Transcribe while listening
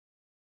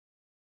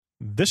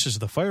This is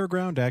the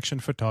Fireground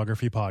Action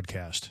Photography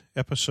Podcast,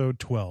 Episode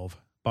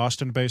 12,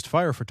 Boston-based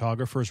fire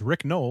photographers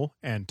Rick Nohl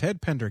and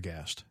Ted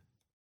Pendergast.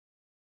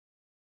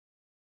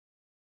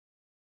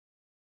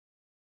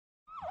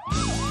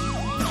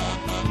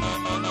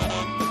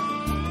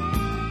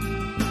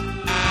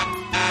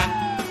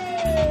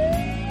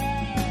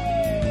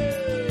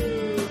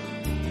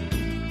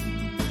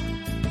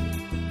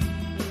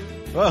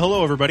 Well,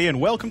 hello, everybody, and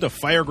welcome to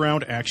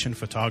Fireground Action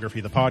Photography,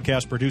 the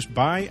podcast produced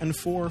by and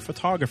for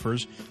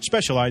photographers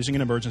specializing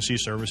in emergency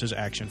services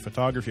action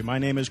photography. My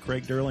name is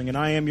Craig Derling, and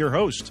I am your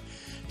host.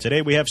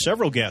 Today, we have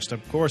several guests.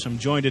 Of course, I'm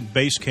joined in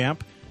base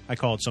camp. I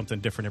call it something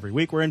different every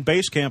week. We're in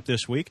base camp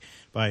this week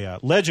by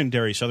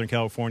legendary Southern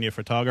California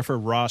photographer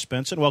Ross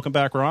Benson. Welcome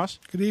back, Ross.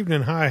 Good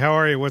evening. Hi, how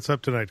are you? What's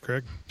up tonight,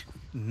 Craig?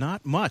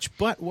 Not much,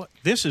 but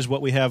this is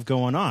what we have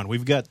going on.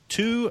 We've got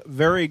two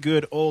very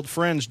good old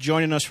friends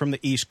joining us from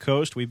the East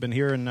Coast. We've been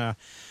hearing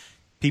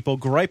people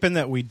griping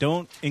that we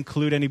don't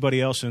include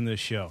anybody else in this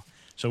show.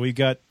 So we've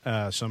got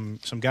some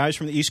guys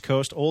from the East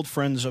Coast, old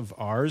friends of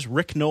ours,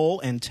 Rick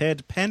Nohl and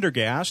Ted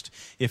Pendergast.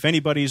 If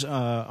anybody's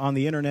on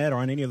the internet or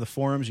on any of the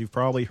forums, you've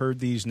probably heard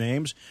these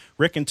names.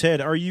 Rick and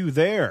Ted, are you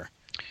there?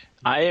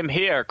 I am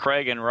here,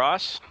 Craig and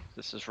Ross.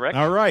 This is Rick.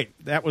 All right.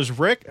 That was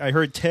Rick. I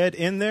heard Ted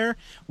in there.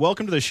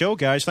 Welcome to the show,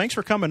 guys. Thanks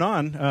for coming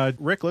on.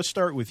 Rick, let's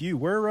start with you.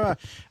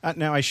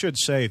 Now, I should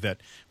say that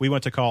we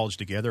went to college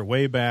together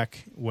way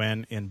back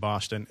when in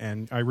Boston,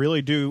 and I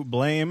really do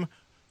blame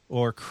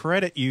or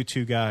credit you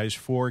two guys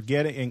for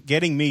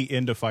getting me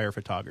into fire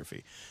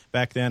photography.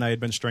 Back then, I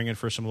had been stringing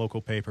for some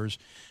local papers,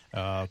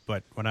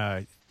 but when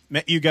I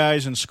met you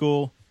guys in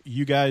school,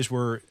 you guys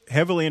were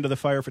heavily into the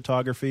fire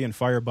photography and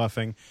fire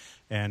buffing.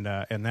 And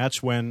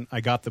that's when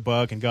I got the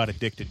bug and got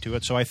addicted to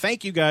it. So I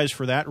thank you guys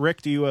for that.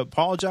 Rick, do you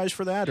apologize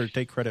for that or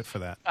take credit for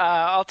that?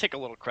 I'll take a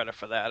little credit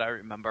for that. I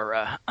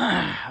remember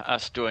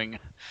us doing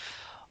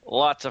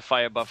lots of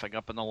fire buffing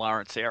up in the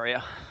Lawrence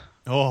area.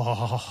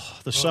 Oh,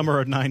 the summer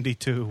of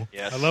 '92.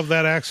 Yes. I love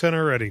that accent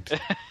already.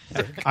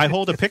 I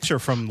hold a picture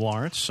from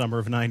Lawrence, summer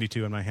of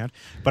 '92 in my hand.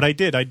 But I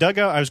dug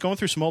out, I was going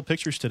through some old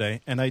pictures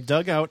today, and I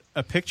dug out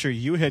a picture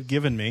you had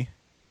given me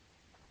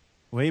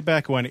way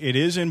back when. It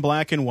is in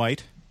black and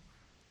white.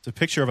 It's a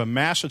picture of a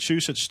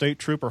Massachusetts state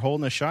trooper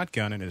holding a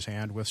shotgun in his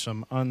hand with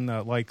some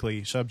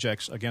unlikely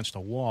subjects against a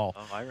wall.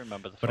 Oh, I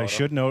remember the photo. But I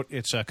should note,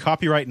 it's a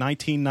copyright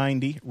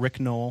 1990, Rick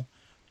Nohl,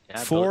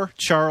 Yeah, 4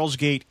 Charles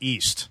Gate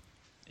East.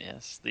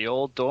 Yes, the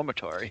old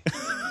dormitory.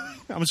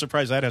 I'm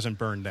surprised that hasn't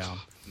burned down.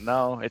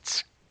 No,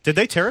 it's... Did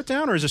they tear it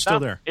down, or is it still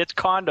there? It's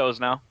condos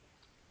now.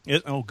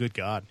 Oh, good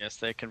God. Yes,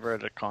 they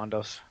converted it to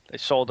condos. They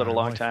sold it a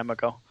long Really? time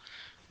ago.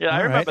 Yeah, I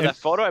All remember right. that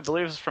photo. I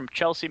believe it was from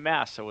Chelsea,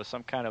 Mass. It was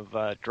some kind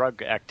of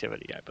drug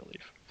activity, I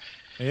believe.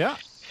 Yeah,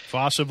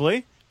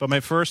 possibly. But my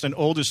first and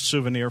oldest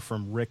souvenir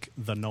from Rick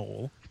the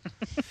Nohl.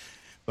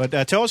 But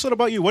tell us a little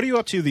about you. What are you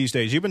up to these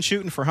days? You've been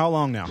shooting for how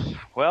long now?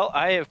 Well,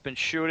 I have been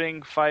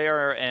shooting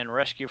fire and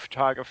rescue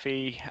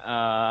photography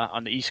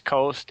on the East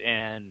Coast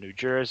and New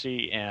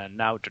Jersey and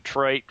now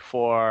Detroit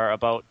for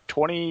about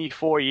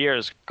 24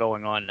 years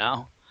going on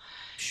now.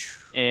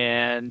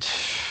 And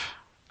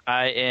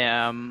I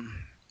am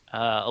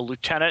a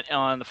lieutenant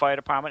on the fire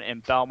department in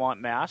Belmont,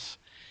 Mass.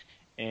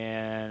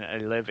 And I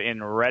live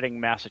in Reading,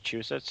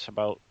 Massachusetts,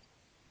 about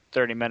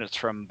 30 minutes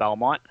from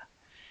Belmont.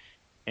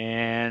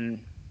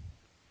 And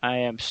I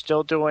am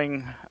still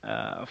doing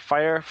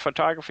fire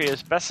photography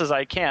as best as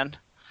I can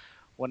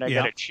when I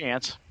get a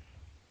chance.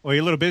 Well,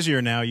 you're a little busier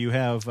now. You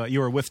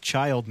are with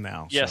child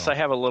now. Yes, so. I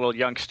have a little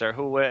youngster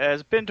who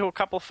has been to a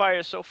couple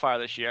fires so far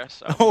this year.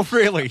 So. Oh,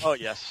 really? Oh,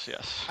 yes.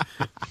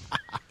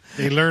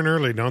 They learn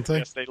early, don't they?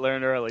 Yes, they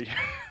learn early.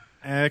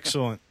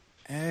 Excellent.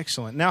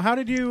 Now, how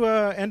did you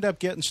end up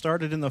getting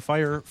started in the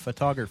fire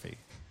photography?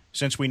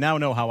 Since we now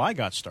know how I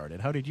got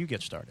started, how did you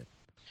get started?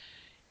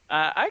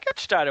 I got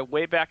started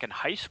way back in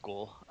high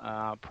school.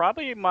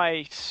 Probably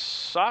my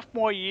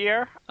sophomore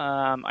year,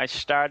 I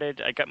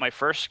got my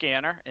first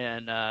scanner,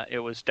 and it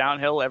was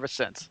downhill ever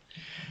since.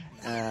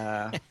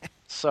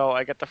 So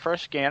I got the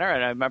first scanner,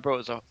 and I remember it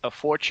was a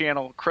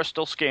 4-channel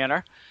crystal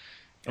scanner.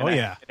 And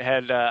yeah. It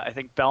had, I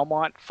think,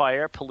 Belmont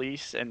Fire,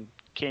 Police, and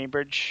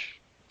Cambridge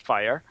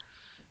Fire.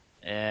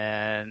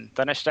 And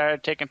then I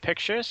started taking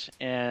pictures,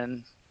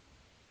 and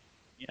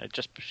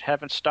just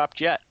haven't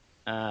stopped yet.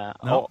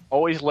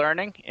 Always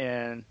learning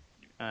and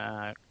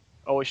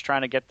always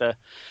trying to get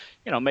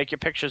make your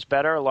pictures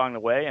better along the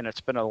way. And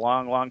it's been a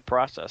long, long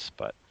process.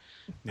 But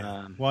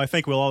well, I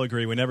think we'll all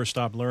agree we never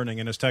stop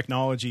learning, and as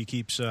technology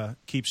keeps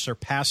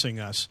surpassing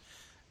us,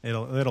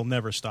 it'll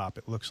never stop.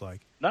 It looks like.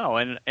 No,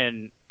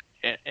 and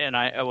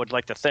I would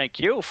like to thank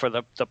you for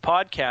the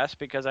podcast,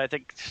 because I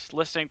think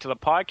listening to the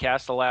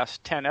podcast the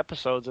last 10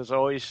 episodes has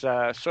always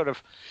sort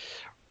of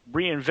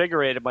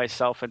reinvigorated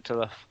myself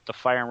into the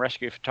fire and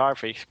rescue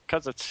photography,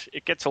 because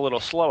it gets a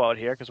little slow out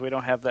here because we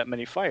don't have that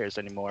many fires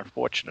anymore,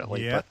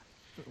 unfortunately. Yeah.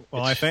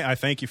 Well, I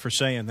thank you for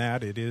saying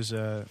that. It is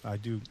I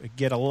do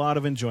get a lot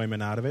of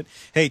enjoyment out of it.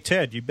 Hey,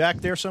 Ted, you back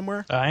there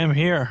somewhere? I am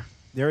here.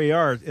 There you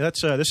are.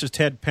 This is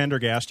Ted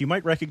Pendergast. You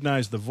might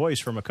recognize the voice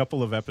from a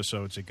couple of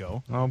episodes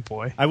ago. Oh,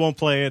 boy. I won't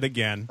play it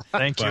again.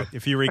 Thank you.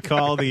 If you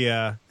recall,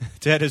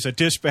 Ted is a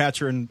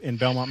dispatcher in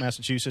Belmont,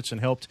 Massachusetts, and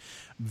helped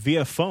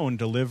via phone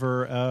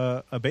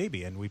deliver a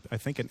baby. And I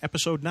think in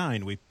episode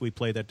 9 we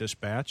played that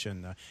dispatch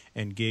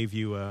and gave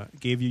you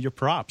your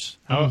props.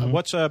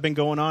 What's been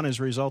going on as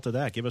a result of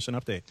that? Give us an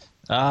update.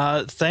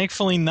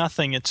 Thankfully,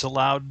 nothing. It's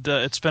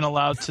been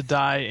allowed to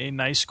die a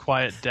nice,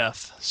 quiet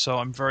death. So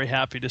I'm very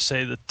happy to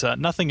say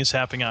that nothing is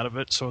happening out of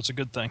it. So it's a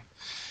good thing.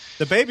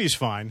 The baby's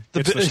fine.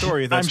 It's the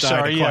story that's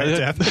died a quiet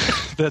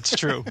death. That's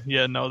true.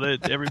 Yeah, no,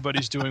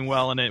 everybody's doing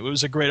well, and it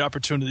was a great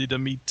opportunity to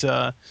meet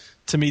the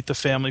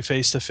family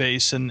face to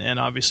face, and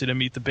obviously to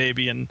meet the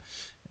baby. And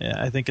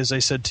I think, as I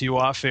said to you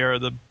off air,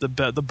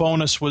 the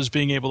bonus was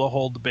being able to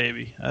hold the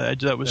baby.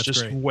 That was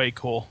just great. Way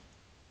cool.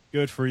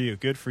 Good for you.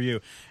 Good for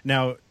you.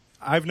 Now,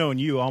 I've known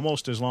you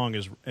almost as long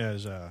as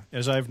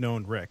I've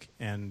known Rick.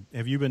 And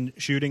have you been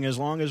shooting as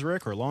long as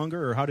Rick, or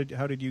longer, or how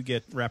did you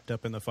get wrapped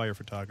up in the fire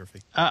photography?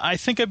 I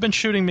think I've been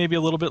shooting maybe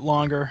a little bit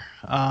longer.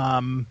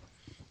 I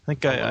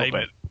think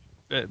a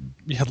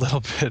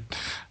little bit.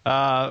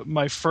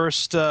 My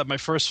first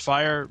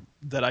fire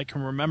that I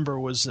can remember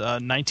was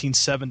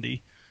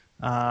 1970,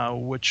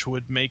 which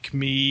would make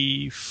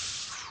me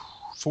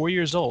 4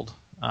 years old.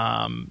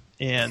 No,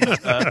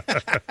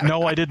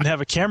 I didn't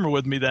have a camera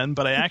with me then,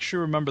 but I actually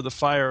remember the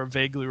fire,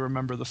 vaguely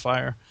remember the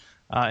fire,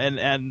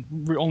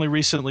 only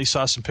recently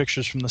saw some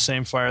pictures from the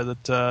same fire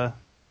that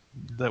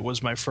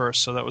was my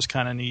first, so that was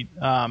kind of neat.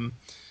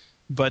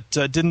 But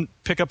didn't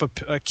pick up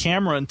a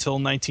camera until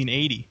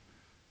 1980,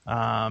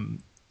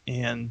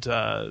 and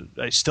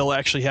I still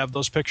actually have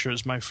those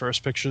pictures. My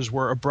first pictures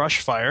were a brush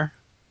fire.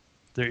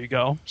 There you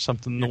go.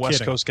 Something the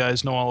West Coast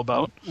guys know all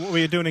about. What were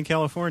you doing in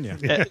California?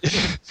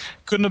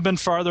 Couldn't have been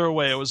farther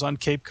away. It was on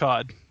Cape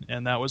Cod,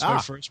 and that was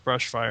my first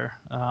brush fire.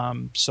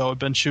 So I've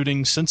been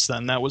shooting since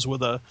then. That was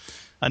with an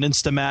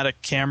Instamatic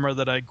camera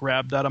that I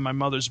grabbed out of my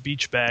mother's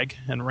beach bag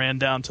and ran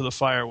down to the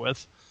fire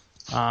with.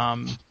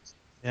 And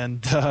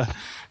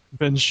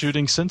been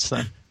shooting since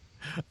then.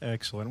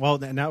 Excellent. Well,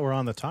 now we're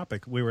on the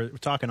topic. We were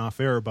talking off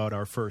air about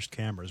our first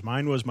cameras.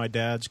 Mine was my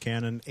dad's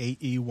Canon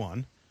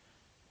 8E1.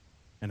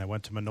 And I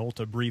went to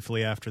Minolta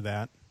briefly after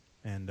that,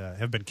 and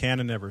have been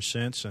Canon ever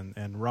since.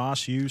 And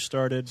Ross, you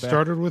started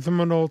with a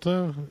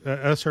Minolta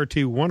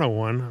SRT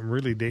 101. I'm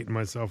really dating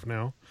myself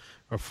now.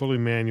 A fully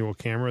manual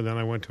camera. Then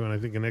I went to an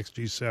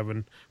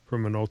XG7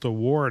 from Minolta,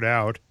 wore it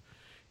out,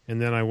 and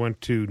then I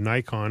went to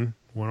Nikon.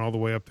 Went all the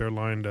way up their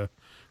line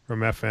from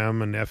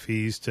FM and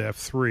FEs to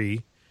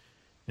F3,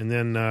 and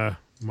then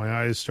my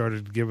eyes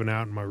started giving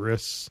out and my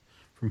wrists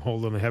from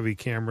holding a heavy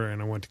camera,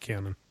 and I went to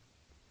Canon.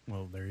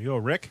 Well, there you go.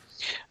 Rick?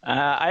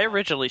 I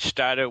originally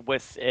started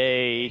with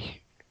a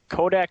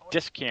Kodak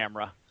disc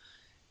camera.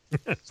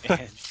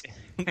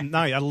 No,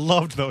 I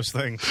loved those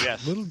things.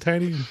 Yes. Little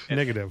tiny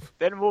negative.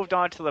 Then moved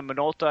on to the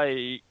Minolta.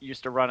 I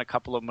used to run a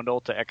couple of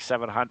Minolta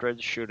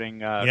X700s shooting.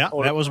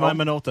 That was my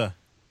Minolta,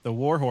 the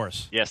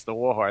Warhorse. Yes, the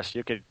Warhorse.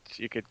 You could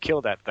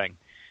kill that thing.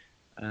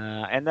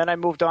 And then I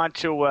moved on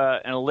to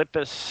an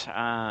Olympus,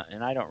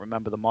 and I don't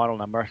remember the model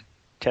number.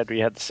 Ted, we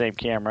had the same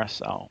camera,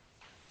 so...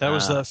 That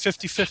was the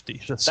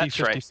 50-50. That's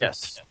right,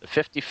 yes. The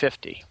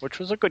 50-50, which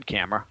was a good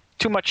camera.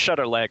 Too much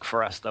shutter lag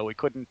for us, though. We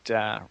couldn't,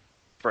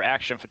 for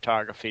action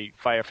photography,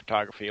 fire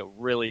photography, it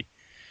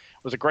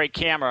was a great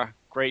camera,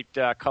 great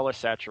color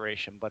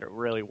saturation, but it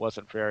really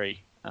wasn't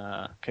very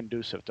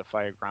conducive to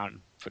fireground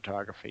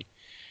photography.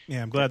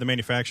 Yeah, I'm glad the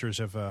manufacturers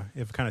have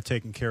kind of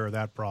taken care of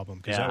that problem,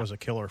 because that was a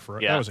killer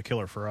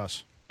for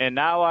us. And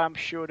now I'm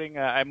shooting.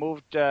 I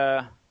moved.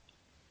 I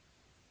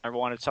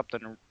wanted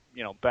something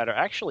better.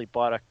 I actually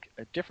bought a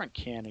different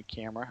Canon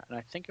camera, and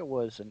I think it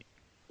was an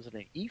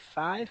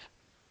E5?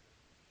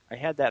 I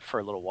had that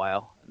for a little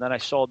while, and then I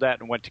sold that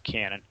and went to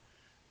Canon.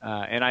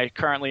 And I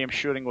currently am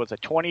shooting with a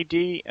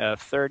 20D, a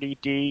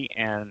 30D,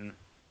 and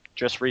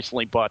just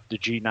recently bought the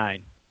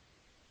G9.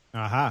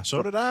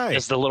 So did I.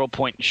 It's the little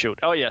point and shoot.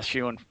 Oh, yes,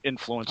 you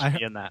influenced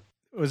me in that.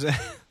 Was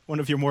one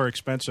of your more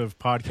expensive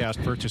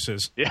podcast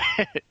purchases.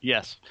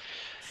 Yes.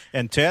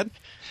 And Ted?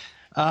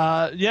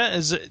 You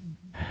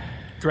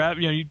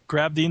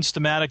grabbed the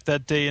Instamatic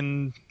that day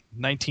in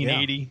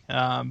 1980,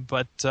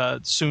 but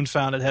soon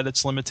found it had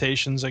its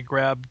limitations. I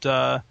grabbed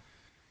or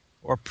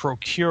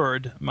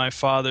procured my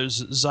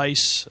father's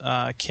Zeiss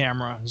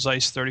camera,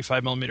 Zeiss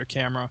 35mm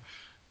camera,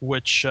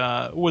 which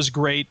was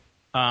great,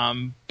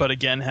 but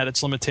again had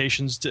its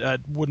limitations.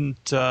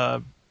 Wouldn't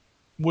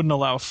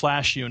allow a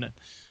flash unit,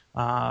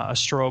 a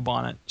strobe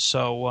on it.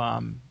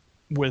 So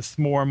with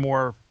more and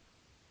more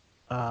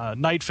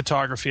night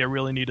photography, I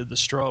really needed the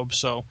strobe.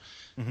 So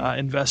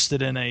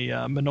invested in a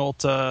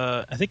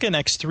Minolta, I think an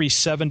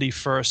X370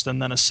 first,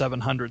 and then a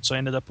 700. So I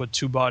ended up with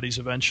two bodies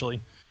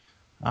eventually.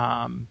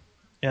 And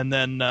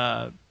then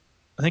I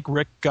think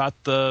Rick got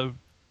the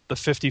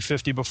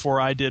 50-50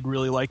 before I did.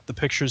 Really liked the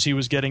pictures he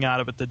was getting out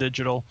of it, the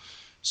digital.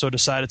 So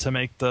decided to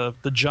make the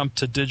jump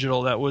to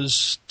digital. That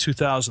was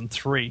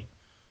 2003.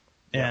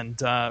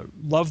 And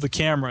love the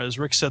camera. As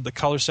Rick said, the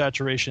color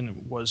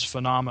saturation was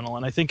phenomenal,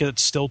 and I think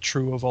it's still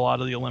true of a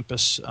lot of the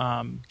Olympus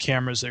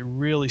cameras. They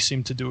really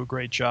seem to do a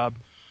great job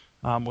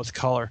with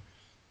color.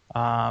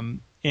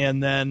 And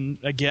then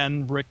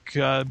again, Rick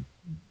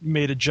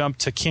made a jump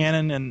to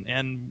Canon,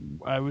 and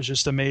I was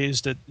just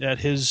amazed at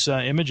his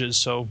images.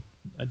 So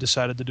I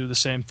decided to do the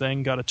same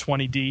thing. Got a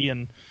 20D,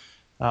 and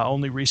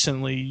only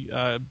recently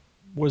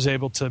was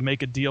able to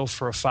make a deal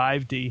for a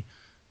 5D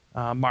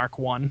Mark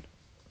I.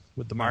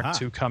 With the Mark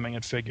II coming,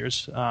 it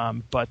figures.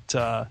 But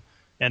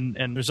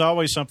there's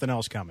always something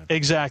else coming.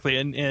 Exactly,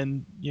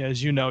 and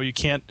as you know, you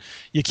can't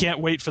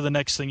wait for the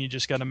next thing. You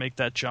just got to make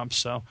that jump.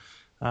 So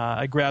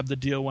I grabbed the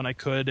deal when I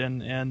could,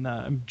 and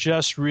I'm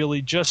just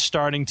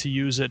starting to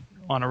use it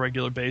on a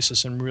regular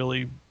basis and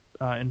really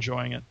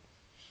enjoying it.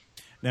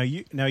 Now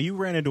you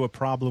ran into a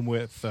problem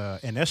with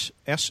an S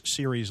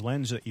series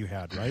lens that you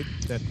had, right?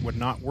 That would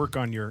not work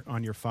on your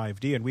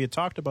 5D, and we had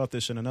talked about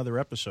this in another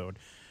episode.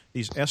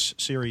 These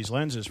S-series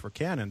lenses for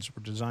Canons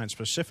were designed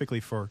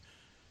specifically for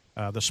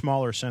the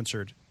smaller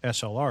censored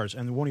SLRs,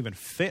 and they won't even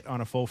fit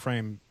on a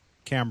full-frame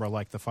camera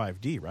like the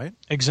 5D, right?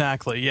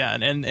 Exactly, yeah.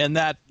 And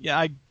that,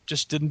 I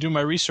just didn't do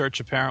my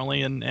research,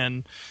 apparently,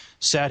 and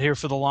sat here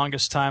for the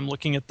longest time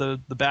looking at the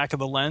back of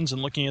the lens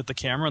and looking at the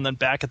camera, and then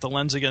back at the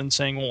lens again and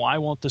saying, well, why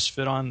won't this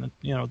fit on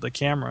the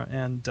camera?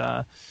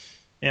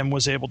 And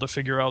was able to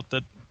figure out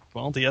that,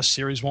 well, the S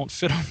series won't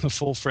fit on the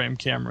full frame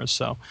camera,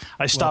 so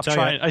I stopped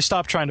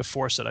trying to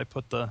force it. I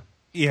put the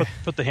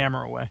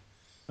hammer away.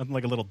 Nothing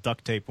like a little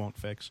duct tape won't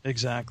fix.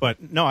 Exactly.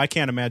 But no, I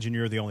can't imagine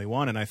you're the only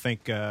one, and I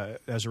think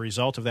as a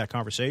result of that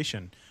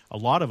conversation, a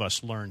lot of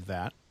us learned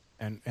that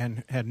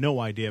and had no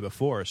idea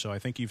before. So I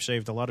think you've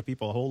saved a lot of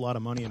people a whole lot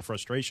of money and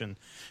frustration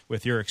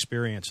with your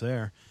experience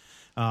there.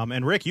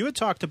 And Rick, you had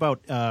talked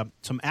about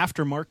some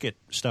aftermarket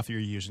stuff you're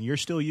using. You're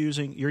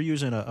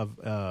using a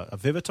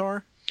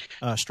Vivitar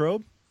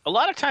strobe. A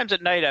lot of times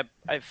at night,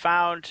 I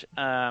found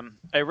I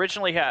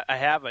originally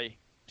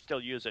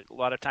still use it a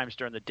lot of times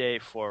during the day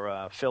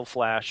for fill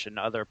flash and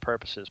other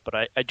purposes.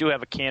 But I do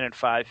have a Canon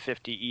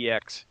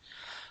 550EX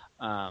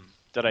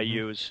that I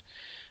use.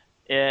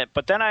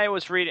 But then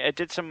I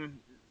did some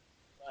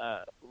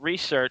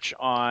research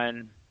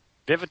on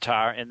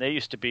Vivitar, and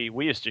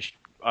we used to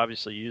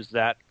obviously use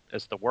that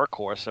as the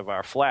workhorse of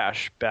our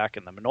flash back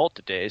in the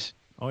Minolta days.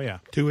 Oh yeah,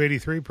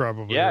 283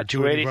 probably. Yeah,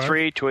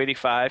 283,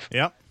 285.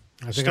 Yep.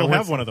 I still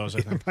have one of those,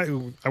 I think.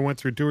 I went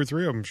through 2 or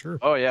 3 of them, sure.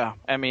 Oh, yeah.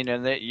 I mean,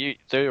 and they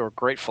were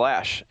great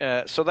flash.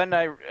 So then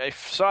I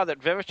saw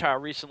that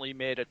Vivitar recently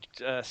made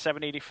a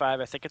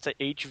 785. I think it's an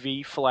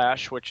HV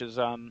flash, which is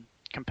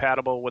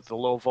compatible with the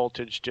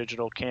low-voltage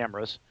digital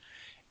cameras.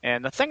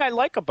 And the thing I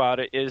like about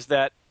it is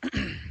that,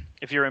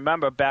 if you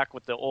remember back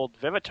with the old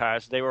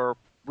Vivitars, they were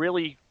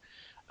really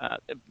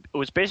it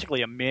was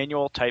basically a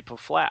manual type of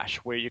flash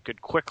where you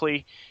could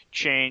quickly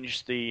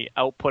change the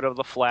output of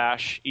the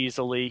flash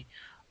easily.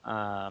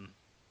 The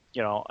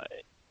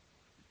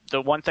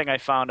one thing I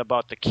found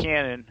about the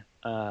Canon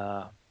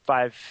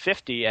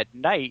 550 at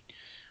night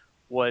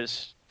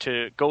was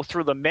to go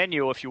through the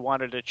menu if you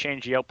wanted to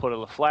change the output of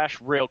the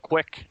flash real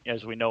quick.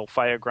 As we know,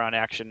 Fireground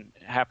action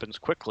happens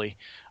quickly.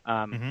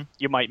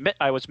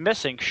 I was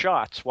missing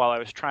shots while I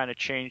was trying to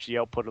change the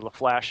output of the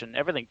flash, and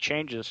everything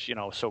changes,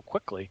 so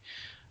quickly.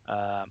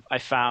 I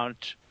found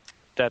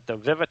that the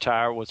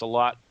Vivitar was a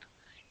lot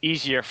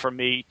easier for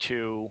me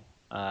to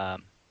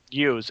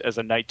use as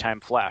a nighttime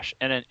flash,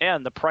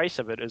 and the price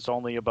of it is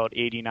only about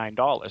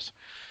 $89.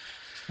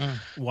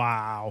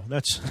 Wow,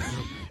 that's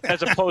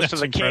as opposed to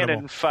the incredible.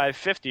 Canon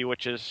 550,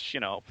 which is the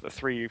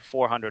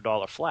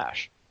 $300-$400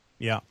 flash.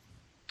 Yeah.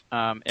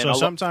 And so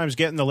sometimes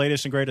getting the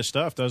latest and greatest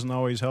stuff doesn't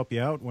always help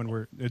you out when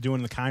we're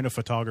doing the kind of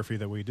photography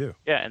that we do.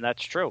 Yeah, and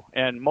that's true.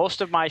 And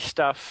most of my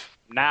stuff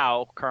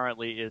now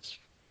currently is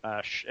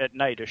at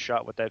night is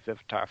shot with that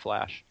Vivitar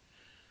flash.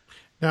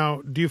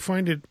 Now, do you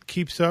find it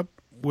keeps up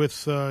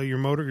with your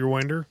motor, your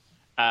winder?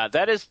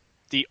 That is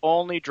the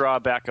only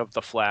drawback of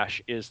the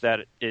flash, is that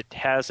it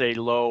has a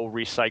low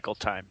recycle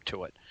time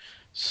to it.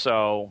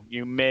 So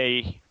you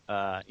may,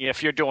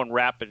 if you're doing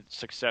rapid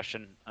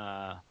succession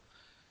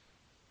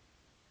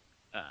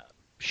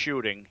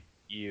shooting,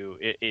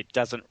 it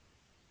doesn't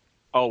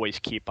always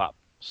keep up.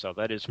 So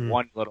that is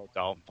one little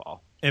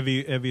downfall. Have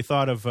you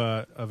thought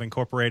of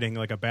incorporating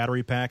like a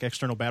battery pack,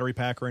 external battery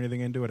pack or anything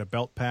into it, a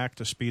belt pack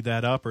to speed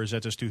that up, or is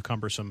that just too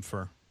cumbersome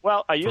for?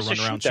 Well, I used to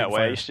shoot that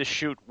way. I used to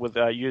shoot with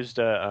used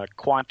a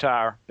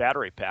Quantar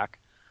battery pack,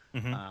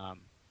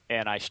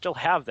 and I still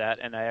have that.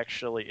 And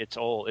it's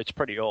old. It's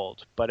pretty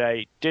old, but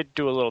I did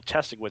do a little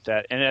testing with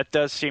that, and it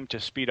does seem to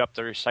speed up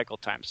the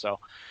recycle time. So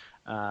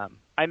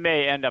I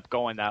may end up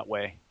going that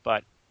way,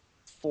 but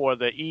for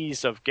the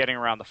ease of getting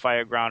around the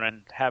Fireground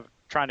and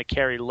trying to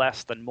carry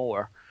less than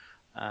more,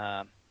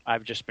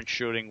 I've just been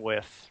shooting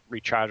with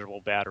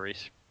rechargeable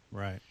batteries.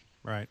 Right.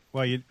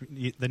 Well,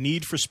 the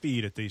need for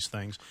speed at these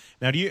things.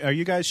 Now, are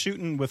you guys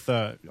shooting with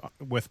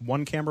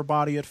one camera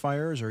body at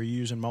Fires, or are you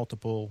using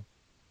multiple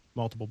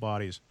multiple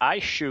bodies? I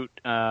shoot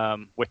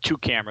with two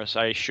cameras.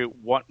 I shoot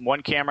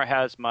one camera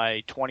has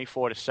my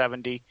 24 to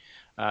 70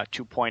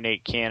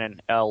 2.8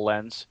 Canon L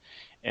lens,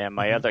 and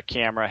my other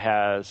camera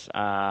has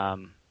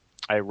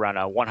I run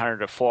a 100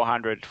 to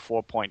 400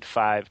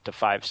 4.5 to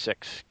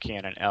 5.6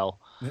 Canon L.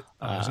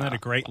 Isn't that a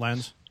great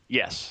lens?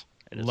 Yes,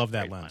 it is. Love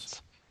that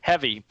lens.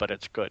 Heavy, but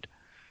it's good.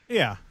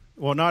 Yeah.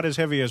 Well, not as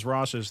heavy as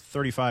Ross's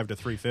 35 to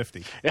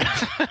 350.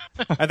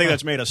 I think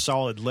that's made of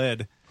solid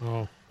lead.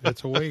 Oh,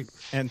 that's a weight.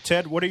 And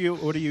Ted, what's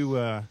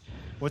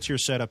your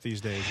setup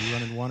these days? Are you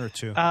running one or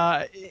two?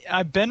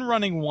 I've been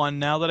running one.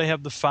 Now that I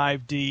have the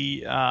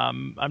 5D,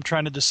 I'm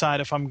trying to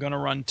decide if I'm going to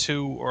run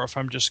two or if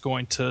I'm just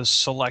going to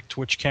select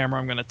which camera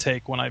I'm going to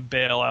take when I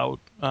bail out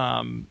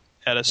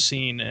at a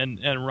scene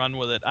and run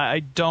with it. I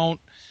don't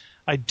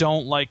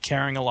like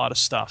carrying a lot of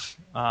stuff.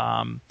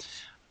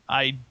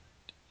 I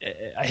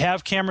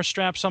have camera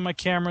straps on my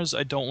cameras.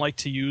 I don't like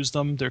to use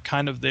them. They're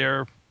kind of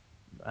there.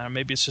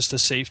 Maybe it's just a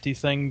safety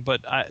thing,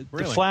 but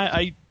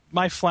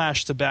my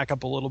flash, to back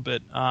up a little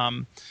bit,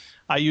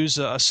 I use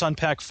a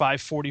Sunpack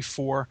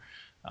 544,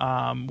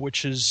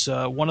 which is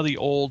one of the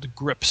old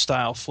grip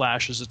style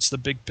flashes. It's the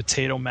big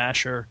potato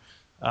masher.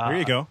 There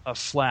you go. A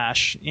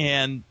flash,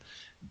 and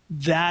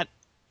that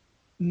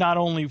not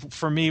only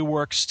for me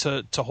works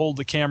to hold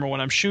the camera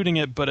when I'm shooting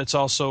it, but it's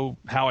also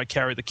how I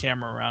carry the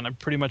camera around. I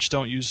pretty much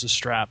don't use the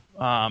strap.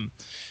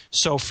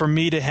 So for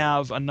me to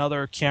have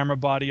another camera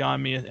body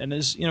on me, and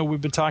as you know,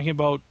 we've been talking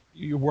about,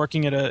 you're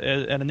working at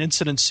an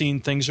incident scene,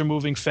 things are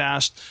moving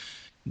fast.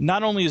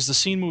 Not only is the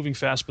scene moving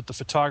fast, but the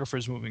photographer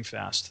is moving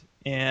fast.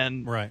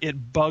 And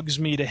it bugs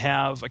me to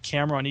have a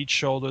camera on each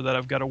shoulder that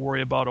I've got to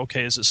worry about,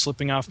 okay, is it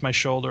slipping off my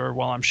shoulder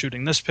while I'm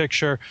shooting this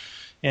picture?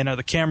 And are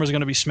the cameras going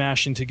to be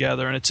smashing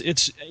together? And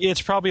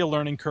it's probably a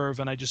learning curve,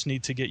 and I just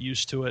need to get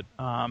used to it.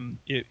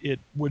 It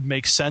would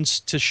make sense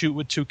to shoot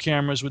with two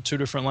cameras with two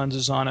different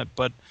lenses on it,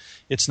 but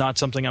it's not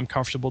something I'm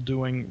comfortable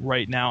doing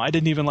right now. I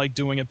didn't even like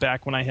doing it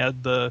back when I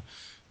had the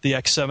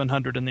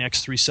X700 and the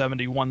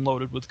X370, one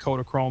loaded with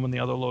Kodachrome and the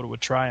other loaded with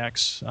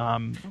Tri-X. I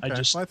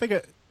think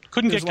I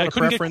couldn't get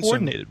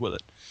coordinated with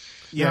it.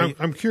 Yeah,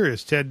 I'm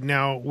curious, Ted.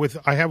 Now,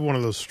 I have one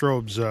of those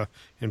strobes.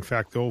 In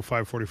fact, the old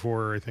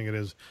 544, I think it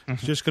is. I'm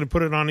just going to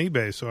put it on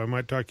eBay, so I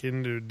might talk you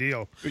into a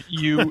deal.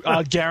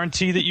 I'll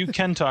guarantee that you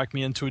can talk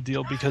me into a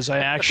deal, because I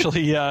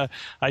actually I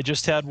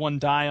just had one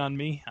die on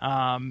me,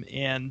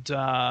 and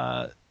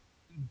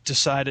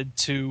decided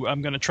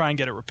I'm going to try and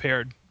get it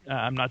repaired.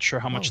 I'm not sure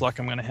how much luck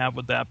I'm going to have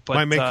with that, but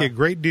might make you a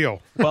great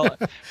deal.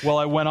 well,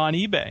 I went on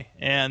eBay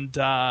and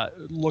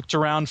looked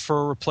around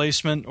for a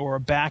replacement or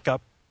a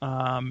backup.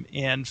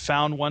 And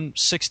found one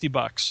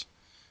 $60.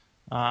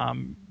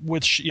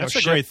 Which that's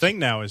a great thing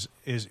now is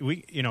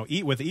we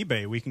eat with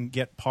eBay, we can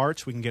get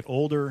parts, we can get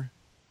older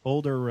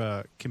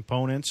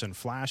components and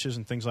flashes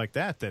and things like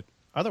that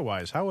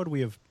otherwise how would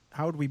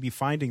we be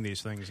finding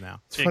these things now?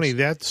 It's funny,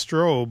 that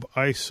strobe,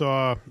 I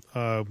saw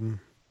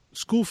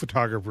school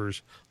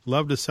photographers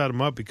love to set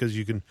them up because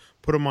you can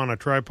put them on a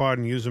tripod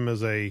and use them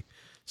as a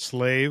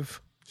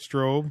slave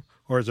strobe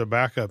or as a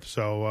backup.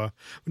 So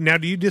now,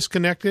 do you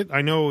disconnect it?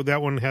 I know that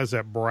one has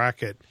that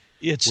bracket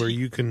where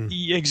you can...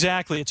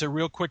 Exactly. It's a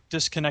real quick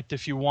disconnect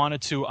if you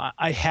wanted to.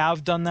 I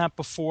have done that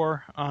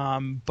before,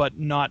 but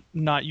not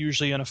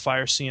usually in a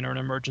fire scene or an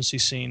emergency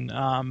scene.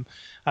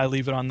 I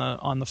leave it on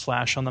the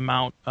flash, on the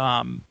mount.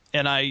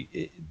 And I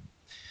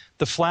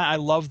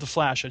love the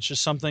flash. It's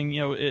just something,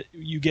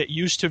 you get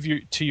used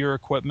to your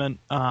equipment.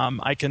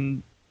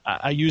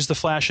 I use the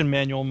flash in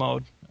manual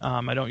mode.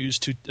 I don't use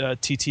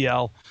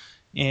TTL.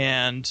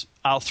 And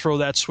I'll throw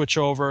that switch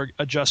over,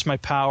 adjust my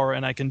power,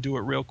 and I can do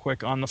it real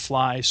quick on the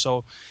fly.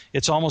 So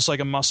it's almost like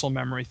a muscle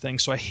memory thing.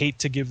 So I hate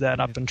to give that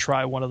up and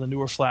try one of the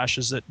newer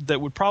flashes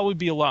that would probably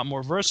be a lot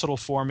more versatile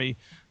for me,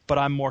 but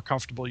I'm more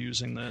comfortable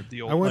using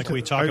the old. Like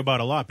we talk about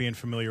a lot, being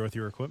familiar with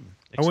your equipment.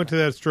 Exactly. I went to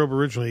that strobe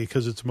originally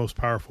because it's the most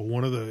powerful.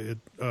 It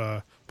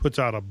puts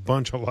out a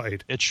bunch of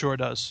light. It sure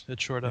does. Yeah,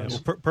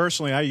 well,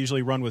 personally, I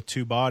usually run with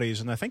two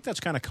bodies, and I think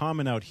that's kind of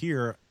common out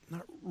here.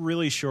 Not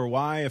really sure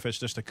why, if it's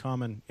just a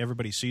common,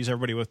 everybody sees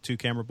everybody with two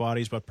camera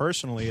bodies, but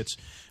personally it's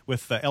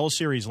with the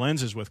L-series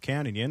lenses with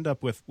Canon, you end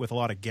up with a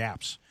lot of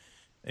gaps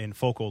in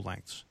focal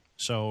lengths.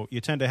 So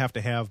you tend to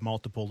have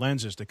multiple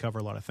lenses to cover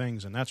a lot of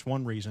things, and that's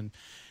one reason.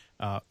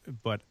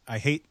 But I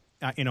hate,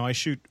 I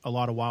shoot a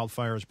lot of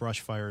wildfires, brush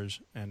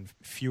fires, and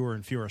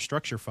fewer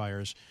structure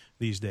fires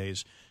these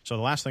days. So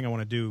the last thing I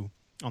want to do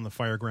on the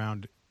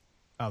Fireground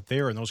out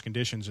there in those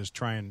conditions is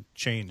try and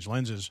change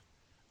lenses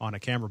on a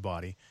camera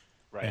body.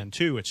 Right. And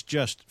two, it's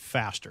just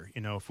faster.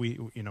 If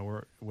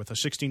we're with a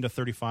 16 to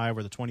 35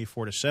 or the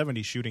 24 to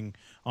 70 shooting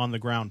on the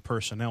ground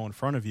personnel in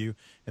front of you,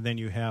 and then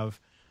you have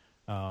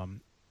a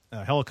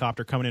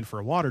helicopter coming in for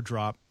a water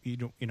drop, you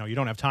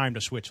don't have time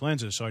to switch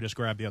lenses. So I just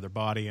grab the other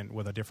body and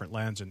with a different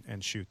lens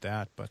and shoot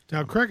that. But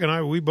now, Craig and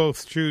I, we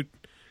both shoot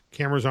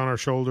cameras on our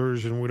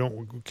shoulders, and we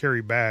don't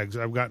carry bags.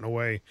 I've gotten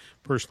away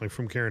personally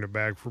from carrying a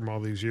bag from all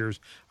these years.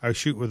 I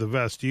shoot with a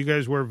vest. Do you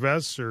guys wear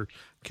vests or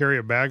carry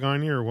a bag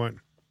on you, or what?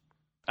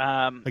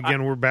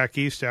 Again, we're back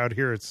east out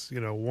here. It's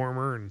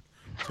warmer and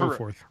so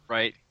forth.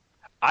 Right.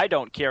 I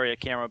don't carry a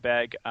camera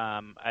bag.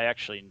 I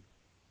actually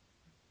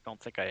don't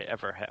think I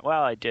ever had.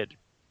 Well, I did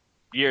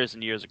years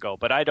and years ago,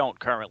 but I don't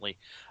currently.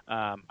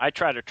 I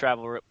try to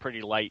travel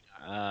pretty light.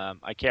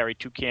 I carry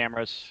 2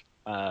 cameras,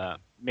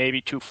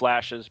 maybe 2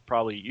 flashes,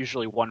 probably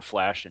usually 1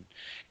 flash, and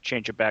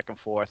change it back and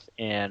forth.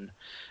 And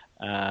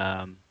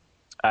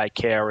I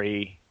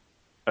carry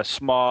a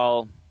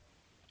small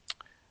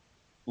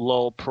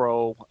Nohl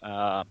Pro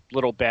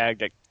little bag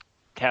that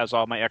has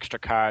all my extra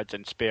cards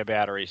and spare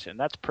batteries, and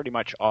that's pretty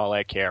much all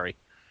I carry.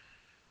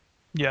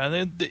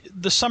 Yeah,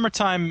 the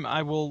summertime,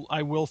 I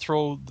will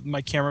throw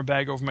my camera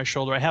bag over my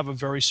shoulder. I have a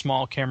very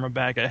small camera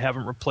bag. I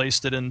haven't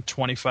replaced it in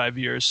 25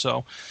 years,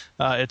 so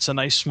it's a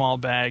nice small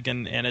bag,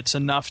 and it's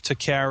enough to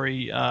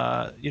carry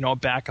a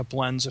backup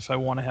lens if I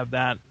want to have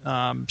that,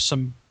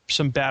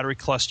 some battery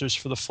clusters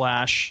for the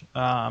flash,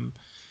 and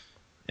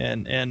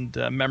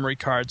memory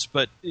cards.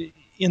 But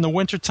in the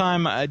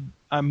wintertime, I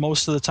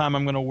most of the time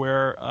I'm going to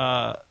wear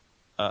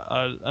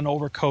an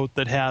overcoat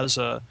that has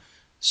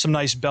some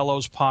nice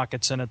bellows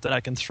pockets in it that I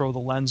can throw the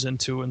lens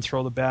into and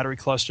throw the battery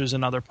clusters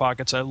in other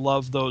pockets. I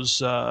love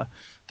those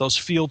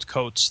field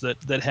coats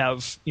that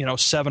have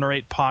 7 or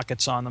 8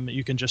 pockets on them that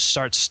you can just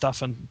start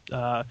stuffing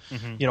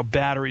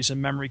batteries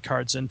and memory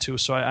cards into.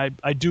 So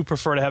I do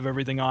prefer to have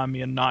everything on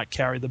me and not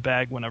carry the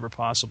bag whenever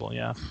possible.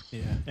 Yeah.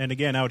 And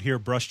again, out here,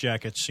 brush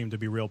jackets seem to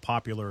be real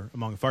popular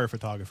among fire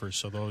photographers.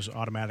 So those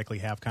automatically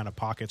have kind of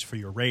pockets for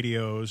your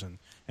radios and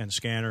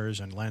scanners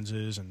and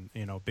lenses and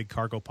big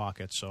cargo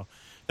pockets. So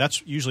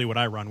that's usually what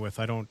I run with.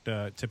 I don't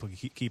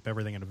typically keep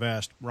everything in a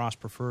vest. Ross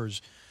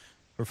prefers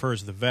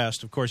the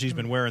vest. Of course, he's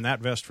been wearing that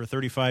vest for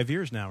 35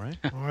 years now, right?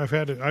 Well,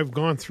 I've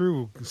gone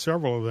through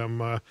several of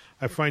them. I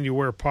find you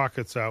wear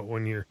pockets out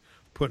when you're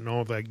putting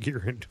all that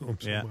gear into them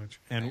so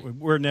much. And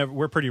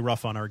we're pretty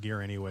rough on our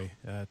gear anyway,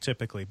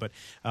 typically. But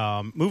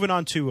moving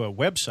on to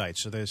websites.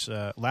 So this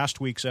last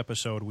week's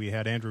episode, we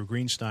had Andrew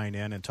Greenstein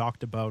in and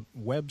talked about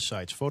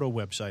websites, photo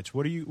websites.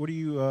 What are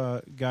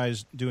you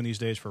guys doing these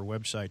days for a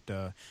website?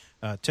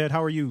 Ted,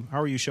 how are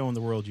you showing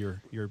the world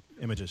your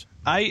images?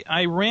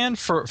 I ran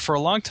for a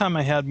long time.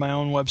 I had my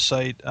own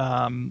website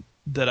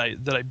that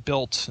I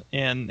built,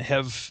 and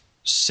have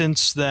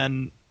since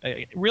then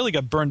I really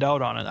got burned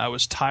out on it. I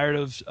was tired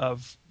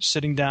of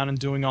sitting down and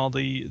doing all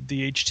the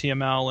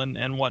HTML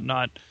and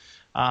whatnot,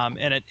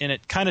 and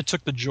it kind of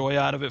took the joy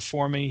out of it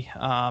for me.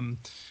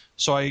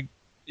 So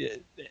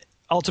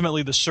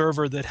ultimately the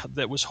server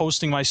that was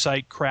hosting my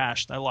site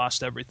crashed. I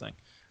lost everything.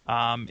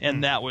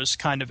 And that was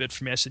kind of it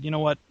for me. I said, you know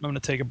what, I'm going to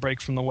take a break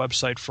from the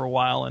website for a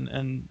while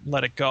and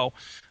let it go.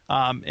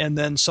 And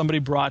then somebody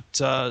brought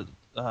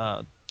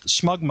SmugMug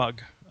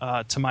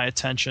to my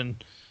attention,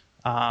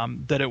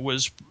 that it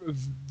was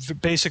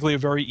basically a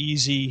very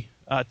easy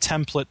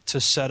template to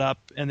set up,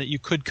 and that you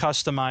could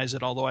customize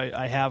it, although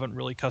I haven't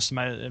really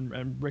customized it,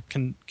 and Rick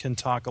can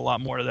talk a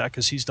lot more to that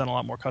because he's done a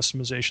lot more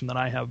customization than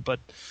I have. But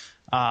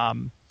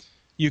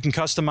you can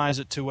customize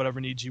it to whatever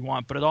needs you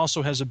want, but it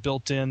also has a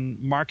built-in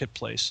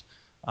marketplace.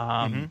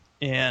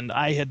 And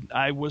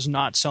I was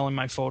not selling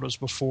my photos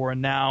before,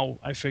 and now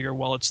I figure,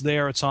 well, it's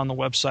there, it's on the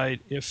website.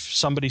 If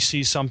somebody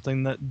sees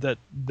something that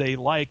they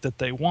like, that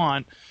they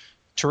want,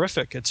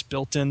 terrific. It's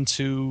built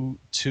into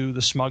the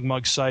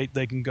SmugMug site.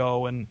 They can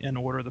go and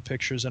order the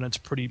pictures, and it's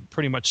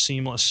pretty much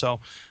seamless. So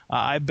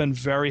I've been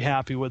very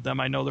happy with them.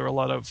 I know there are a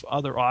lot of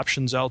other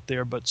options out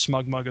there, but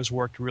SmugMug has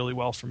worked really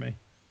well for me.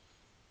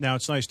 Now,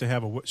 it's nice to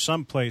have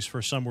some place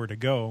for somewhere to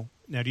go.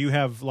 Now, do you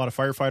have a lot of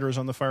firefighters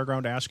on the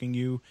Fireground asking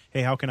you,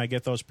 hey, how can I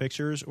get those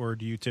pictures? Or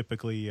do you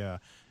typically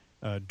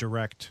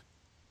direct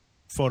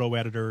photo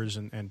editors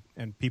and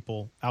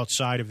people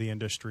outside of the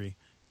industry?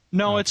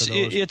 No, it's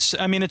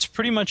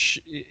pretty much,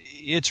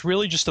 it's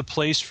really just a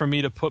place for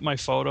me to put my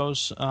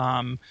photos.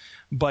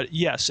 But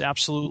yes,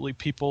 absolutely,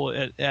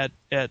 people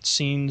at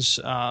scenes,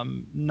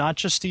 not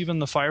just even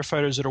the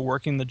firefighters that are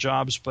working the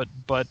jobs, but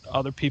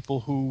other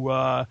people who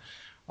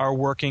are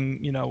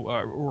working,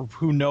 or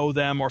who know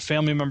them, or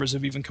family members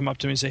have even come up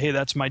to me and say, hey,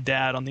 that's my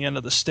dad on the end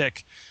of the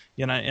stick.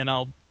 And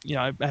I'll,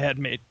 I had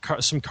made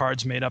some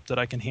cards made up that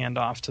I can hand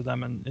off to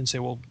them and say,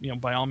 well,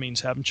 by all means,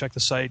 have them check the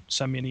site,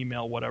 send me an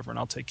email, whatever, and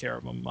I'll take care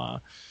of them.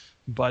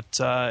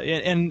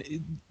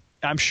 And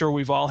I'm sure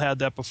we've all had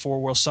that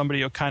before, where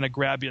somebody will kind of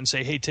grab you and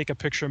say, hey, take a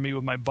picture of me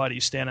with my buddy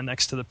standing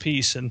next to the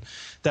piece. And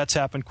that's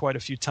happened quite a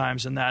few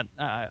times. And that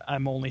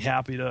I'm only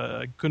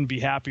couldn't be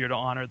happier to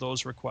honor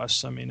those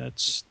requests. I mean,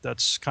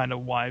 that's kind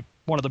of why,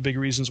 one of the big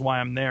reasons why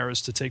I'm there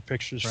is to take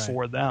pictures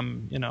for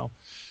them,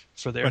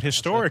 for their. But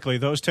historically,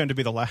 those tend to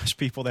be the last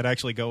people that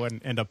actually go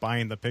and end up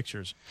buying the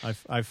pictures.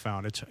 I've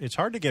found it's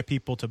hard to get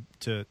people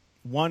to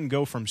one,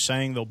 go from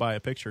saying they'll buy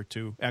a picture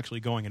to actually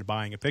going and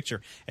buying a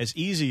picture. As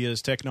easy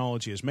as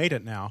technology has made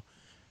it now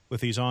with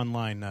these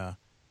online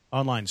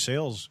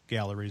sales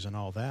galleries and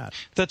all that.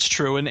 That's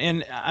true.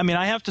 And I mean,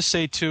 I have to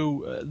say,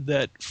 too,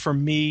 that for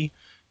me,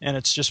 and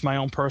it's just my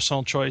own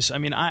personal choice, I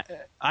mean,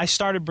 I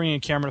started bringing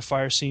a camera to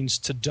fire scenes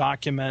to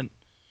document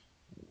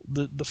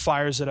the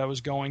fires that I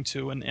was going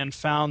to, and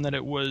found that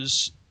it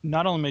was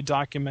not only am I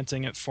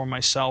documenting it for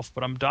myself,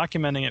 but I'm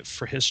documenting it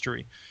for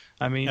history.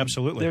 I mean,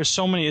 absolutely. There's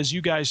so many, as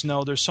you guys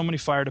know, there's so many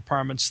fire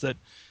departments that,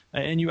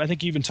 and I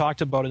think you even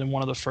talked about it in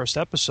one of the first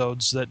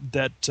episodes,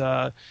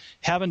 that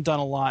haven't done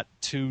a lot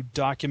to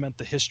document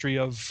the history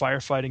of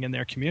firefighting in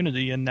their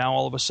community. And now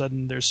all of a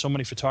sudden there's so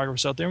many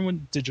photographers out there. And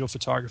with digital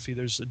photography,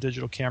 there's a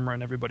digital camera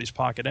in everybody's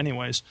pocket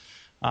anyways.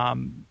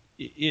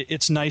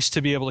 It's nice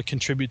to be able to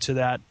contribute to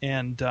that.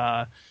 And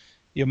I'm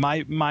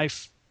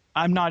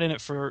not in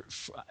it for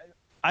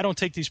I don't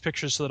take these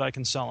pictures so that I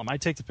can sell them. I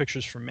take the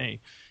pictures for me.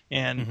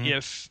 And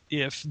if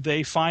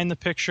they find the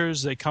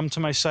pictures, they come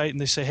to my site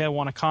and they say, "Hey, I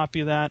want a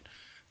copy of that,"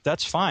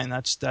 that's fine.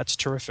 That's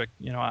terrific.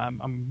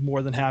 I'm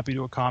more than happy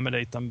to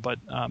accommodate them. But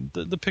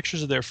the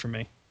pictures are there for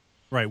me.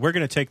 Right. We're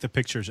going to take the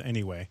pictures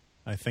anyway.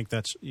 I think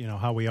that's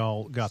how we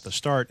all got the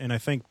start. And I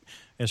think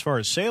as far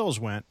as sales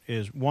went,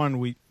 is one,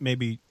 we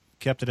maybe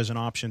kept it as an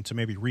option to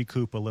maybe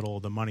recoup a little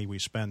of the money we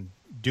spend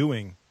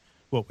doing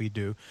what we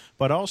do.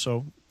 But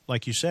also,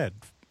 like you said,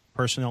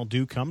 personnel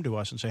do come to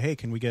us and say, "Hey,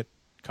 can we get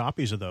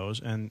copies of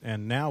those?"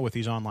 And now with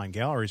these online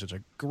galleries, it's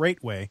a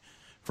great way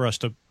for us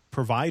to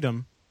provide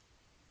them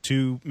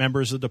to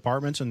members of the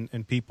departments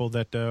and people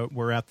that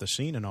were at the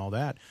scene and all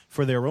that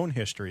for their own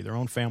history, their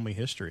own family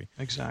history.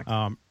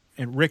 Exactly.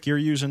 And Rick, you're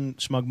using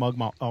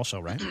SmugMug also,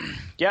 right?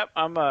 Yep,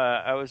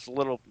 I was a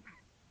little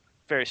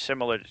very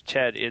similar to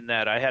Ted in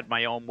that I had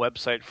my own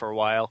website for a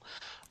while.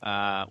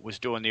 Was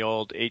doing the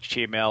old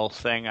HTML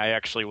thing. I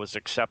actually was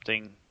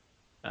accepting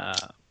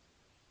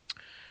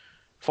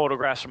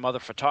photographs from other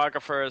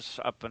photographers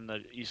up in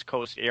the East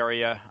Coast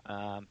area,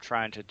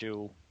 trying to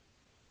do,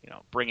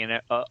 bring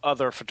in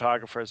other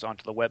photographers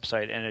onto the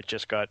website, and it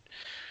just got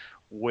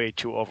way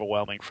too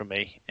overwhelming for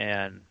me.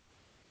 And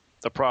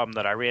the problem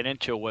that I ran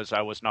into was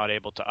I was not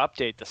able to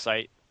update the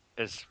site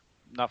as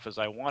enough as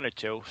I wanted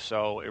to,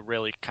 so it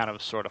really kind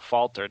of sort of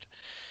faltered.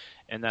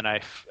 And then I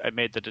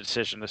made the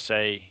decision to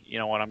say, you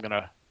know what, I'm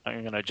gonna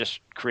just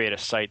create a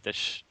site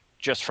that's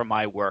just for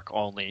my work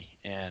only,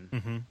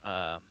 and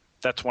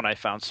that's when I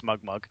found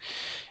SmugMug.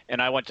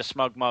 And I went to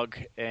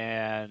SmugMug,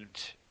 and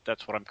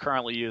that's what I'm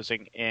currently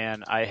using.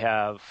 And I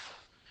have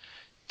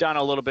done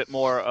a little bit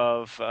more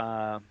of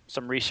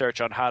some research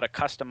on how to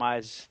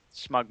customize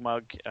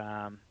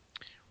SmugMug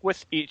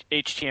with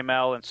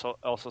HTML and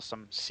also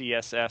some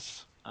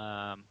CSS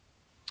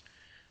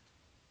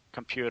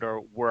computer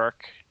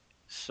work.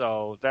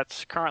 So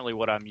that's currently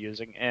what I'm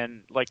using.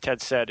 And like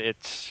Ted said,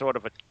 it's sort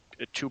of a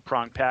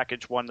two-pronged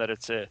package. One, that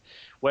it's a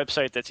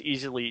website that's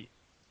easily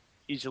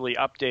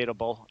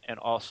updatable, and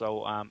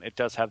also it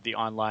does have the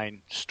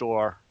online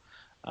store,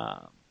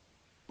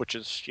 which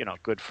is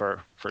good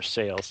for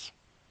sales.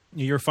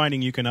 You're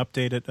finding you can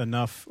update it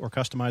enough or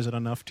customize it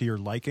enough to your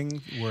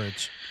liking, where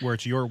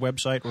it's your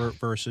website, or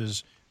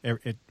versus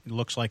it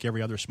looks like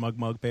every other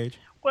SmugMug page.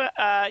 Well,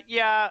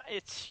 yeah,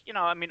 it's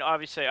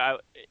obviously,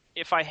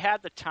 if I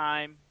had the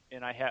time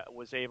and I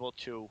was able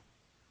to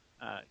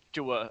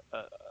do a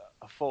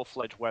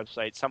full-fledged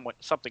website,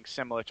 something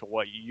similar to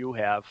what you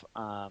have.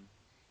 I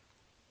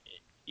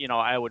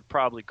would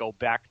probably go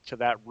back to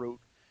that route,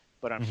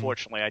 but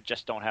unfortunately, I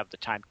just don't have the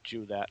time to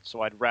do that.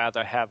 So I'd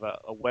rather have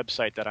a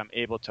website that I'm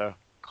able to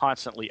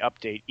constantly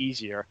update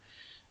easier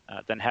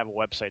than have a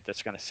website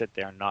that's going to sit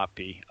there and not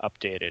be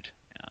updated.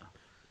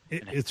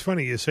 It's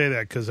funny you say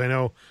that, because I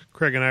know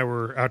Craig and I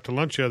were out to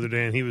lunch the other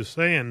day, and he was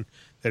saying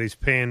that he's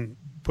putting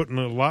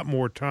a lot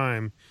more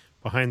time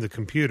behind the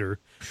computer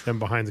than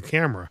behind the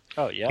camera.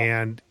 Oh, yeah.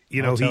 And, he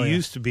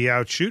used to be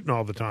out shooting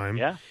all the time.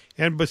 Yeah.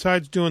 And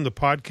besides doing the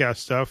podcast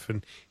stuff,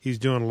 and he's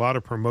doing a lot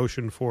of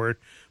promotion for it,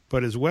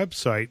 but his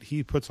website,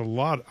 he puts a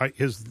lot,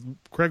 Craig's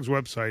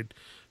website,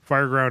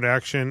 Fireground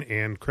Action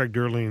and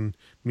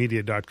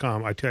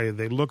CraigDurlingMedia.com, I tell you,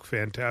 they look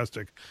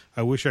fantastic.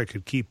 I wish I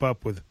could keep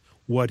up with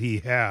what he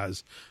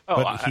has.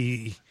 But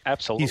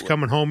absolutely. He's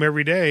coming home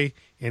every day,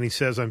 and he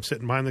says, "I'm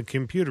sitting behind the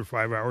computer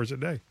 5 hours a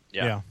day."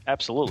 Yeah,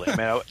 absolutely. I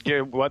mean,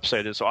 your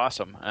website is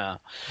awesome,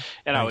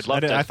 and I would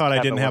love to. I thought I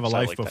didn't have a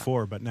life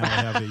before, but now I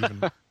have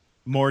even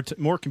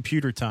more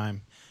computer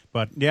time.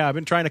 But yeah, I've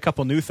been trying a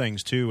couple new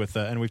things too with,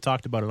 and we've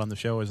talked about it on the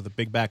show, is the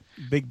Big Black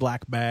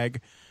Bag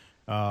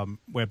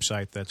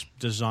website that's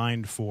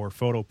designed for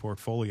photo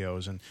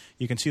portfolios, and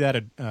you can see that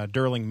at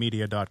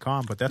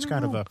DurlingMedia.com. But that's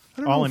kind of a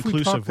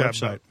all-inclusive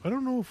website. I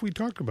don't know if we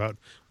talked about.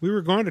 We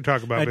were going to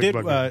talk about. I did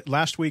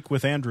last week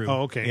with Andrew.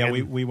 Oh, okay. Yeah,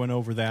 we went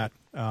over that.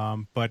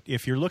 But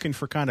if you're looking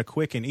for kind of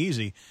quick and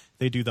easy,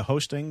 they do the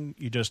hosting.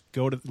 You just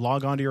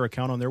log onto your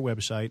account on their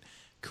website,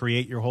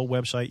 create your whole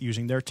website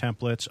using their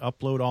templates,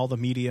 upload all the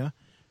media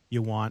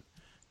you want.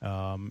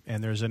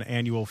 And there's an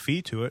annual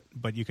fee to it,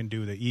 but you can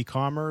do the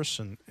e-commerce,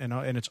 and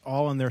it's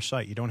all on their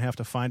site. You don't have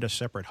to find a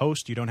separate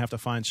host. You don't have to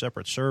find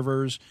separate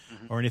servers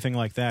or anything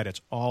like that. It's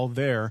all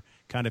there,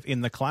 kind of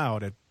in the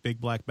cloud at Big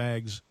Black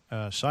Bag's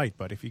site.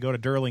 But if you go to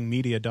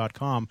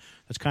DurlingMedia.com,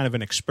 that's kind of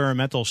an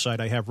experimental site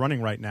I have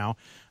running right now.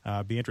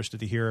 Be interested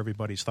to hear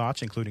everybody's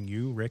thoughts, including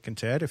you, Rick, and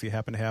Ted, if you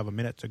happen to have a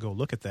minute to go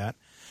look at that.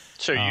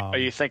 So are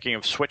you thinking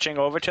of switching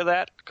over to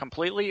that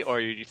completely,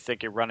 or do you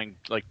think you're running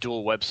like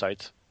dual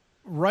websites?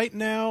 Right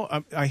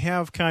now, I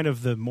have kind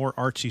of the more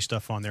artsy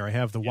stuff on there. I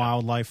have the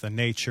wildlife, the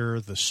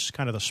nature,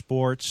 kind of the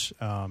sports,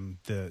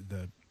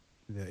 the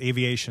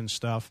aviation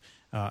stuff.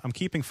 I'm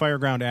keeping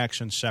Fireground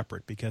Action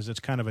separate because it's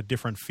kind of a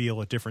different feel,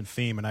 a different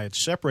theme, and I had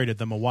separated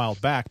them a while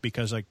back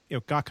because it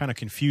got kind of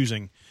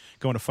confusing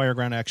going to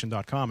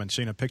firegroundaction.com and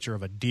seeing a picture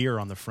of a deer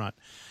on the front.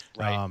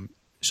 Right.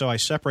 So I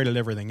separated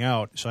everything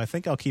out. So I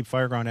think I'll keep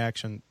Fireground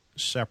Action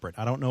separate.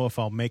 I don't know if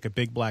I'll make a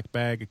big black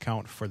bag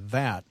account for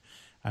that.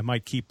 I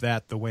might keep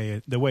that the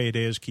way it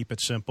is, keep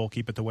it simple,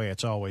 keep it the way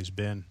it's always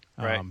been.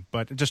 Right.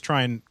 But just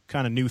trying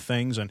kind of new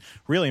things, and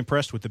really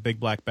impressed with the big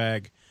black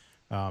bag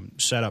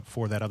setup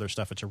for that other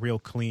stuff. It's a real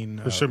clean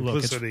The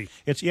simplicity. look.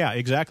 It's yeah,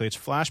 exactly. It's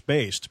flash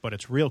based, but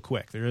it's real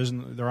quick. There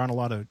aren't a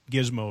lot of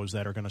gizmos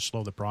that are going to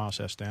slow the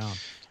process down.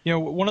 You know,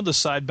 one of the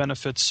side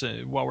benefits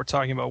while we're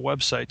talking about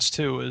websites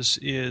too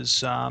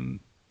is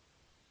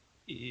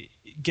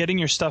getting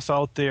your stuff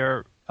out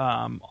there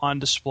on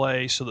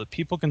display so that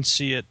people can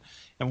see it.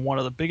 And one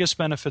of the biggest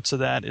benefits of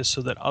that is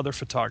so that other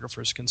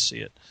photographers can see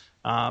it,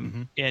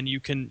 and you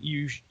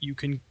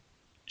can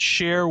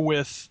share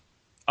with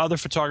other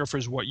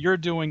photographers what you're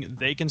doing.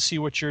 They can see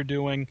what you're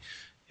doing,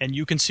 and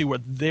you can see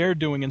what they're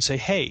doing and say,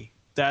 "Hey,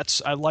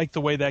 I like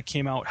the way that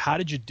came out. How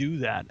did you do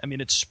that?" I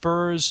mean, it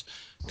spurs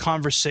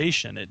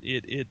conversation.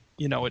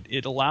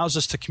 It allows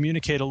us to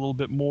communicate a little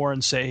bit more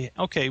and say,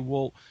 "Okay,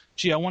 well,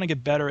 gee, I want to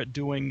get better at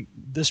doing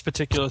this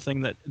particular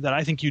thing that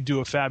I think you do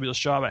a fabulous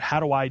job at.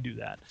 How do I do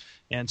that?"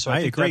 And so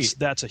I think agree.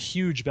 that's a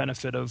huge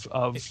benefit of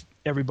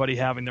everybody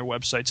having their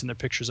websites and their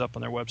pictures up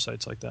on their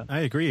websites like that. I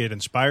agree. It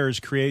inspires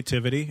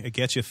creativity. It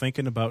gets you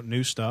thinking about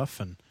new stuff,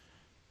 and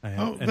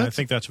I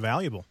think that's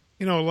valuable.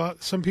 You know,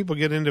 some people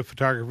get into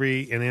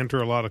photography and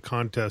enter a lot of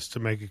contests to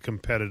make it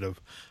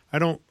competitive.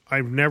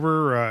 I've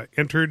never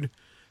entered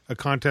a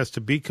contest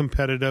to be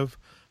competitive.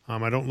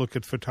 I don't look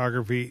at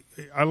photography.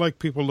 I like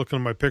people looking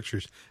at my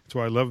pictures. That's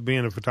why I love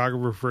being a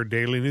photographer for a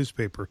daily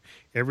newspaper.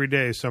 Every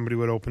day somebody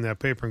would open that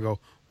paper and go,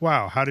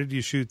 "Wow, how did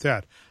you shoot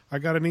that?" I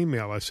got an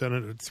email. I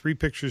sent 3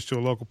 pictures to a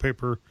local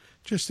paper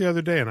just the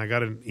other day, and I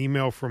got an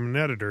email from an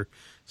editor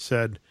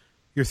said,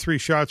 "Your 3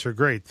 shots are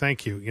great.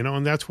 Thank you." You know,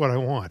 and that's what I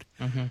want.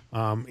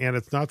 And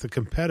it's not the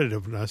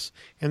competitiveness,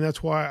 and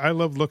that's why I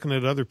love looking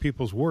at other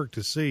people's work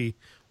to see,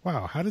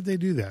 wow, how did they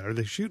do that? Are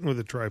they shooting with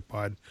a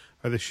tripod?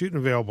 Are they shooting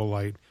available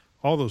light?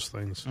 All those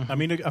things. I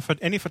mean,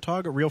 any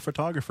real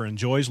photographer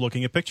enjoys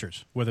looking at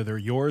pictures, whether they're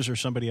yours or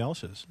somebody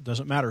else's. It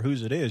doesn't matter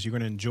whose it is. You're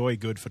going to enjoy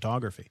good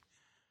photography.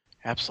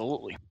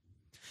 Absolutely.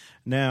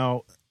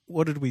 Now,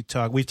 what did we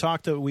talk? We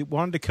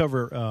wanted to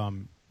cover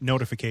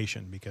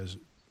notification because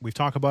we've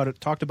talked about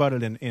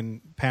it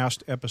in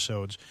past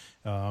episodes.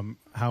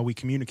 How we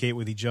communicate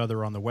with each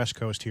other on the West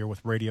Coast here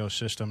with radio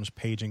systems,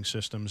 paging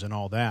systems, and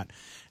all that.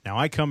 Now,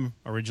 I come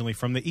originally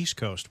from the East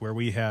Coast where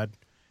we had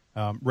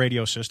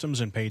radio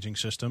systems and paging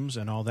systems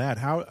and all that.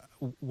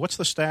 What's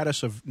the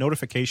status of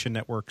notification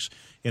networks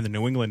in the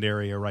New England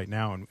area right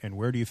now, and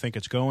where do you think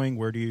it's going?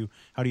 How do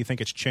you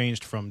think it's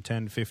changed from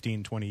 10,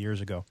 15, 20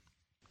 years ago?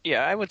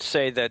 Yeah, I would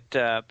say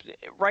that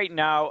right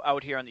now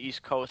out here on the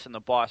East Coast in the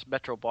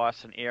Metro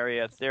Boston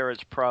area, there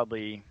is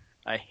probably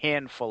a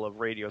handful of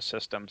radio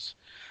systems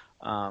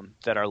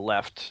that are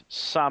left.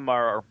 Some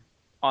are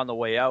on the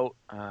way out,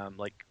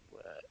 like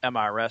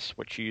MRS,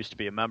 which you used to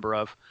be a member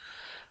of,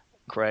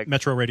 Craig.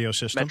 Metro Radio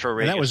System. Metro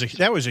Radio. And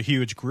that was a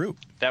huge group.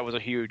 That was a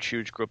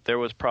huge group. There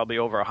was probably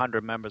over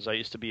 100 members. I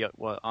used to be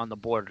on the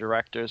board of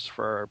directors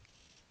for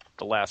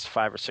the last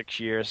 5 or 6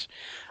 years.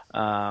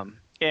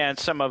 And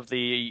some of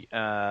the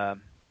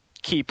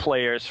key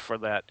players for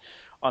that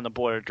on the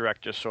board of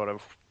directors sort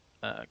of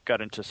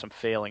got into some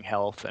failing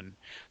health, and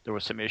there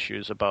were some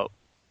issues about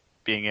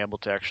being able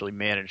to actually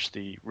manage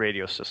the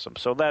radio system.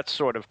 So that's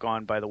sort of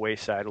gone by the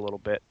wayside a little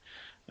bit.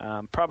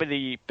 Probably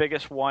the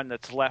biggest one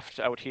that's left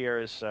out here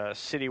is a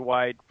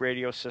citywide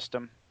radio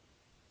system,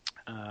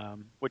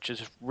 which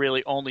is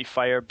really only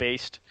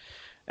fire-based.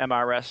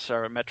 MRS,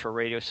 or Metro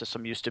Radio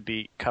System, used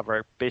to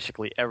cover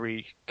basically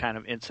every kind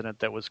of incident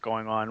that was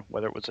going on,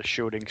 whether it was a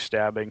shooting,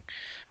 stabbing,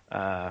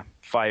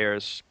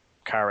 fires,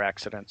 car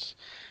accidents.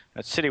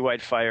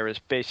 Citywide fire is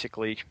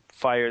basically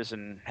fires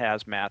and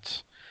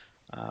hazmats.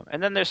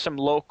 And then there's some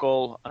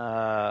local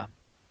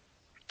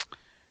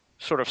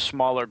sort of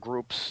smaller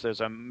groups.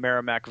 There's a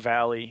Merrimack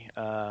Valley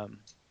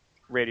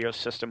radio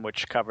system,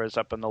 which covers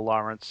up in the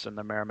Lawrence and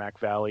the Merrimack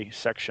Valley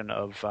section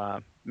of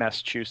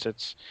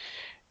Massachusetts.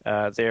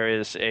 There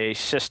is a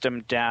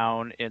system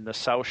down in the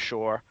South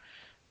Shore.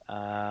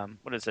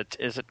 What is it?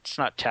 It's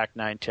not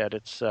TAC9, Ted.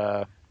 It's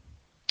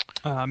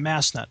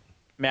MassNet.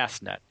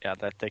 MassNet. Yeah,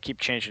 that they keep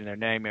changing their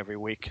name every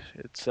week.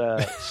 It's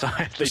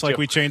just like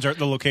we change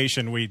the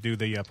location we do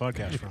the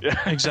podcast from. Yeah.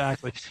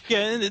 Exactly. Yeah,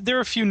 and there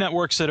are a few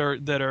networks that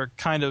are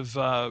kind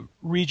of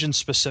region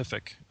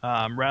specific.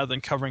 Rather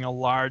than covering a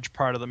large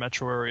part of the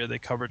metro area, they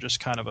cover just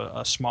kind of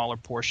a smaller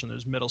portion.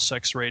 There's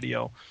Middlesex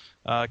Radio,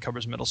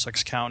 covers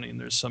Middlesex County, and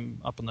there's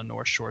some up on the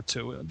North Shore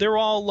too. They're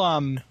all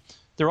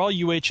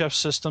UHF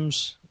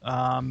systems.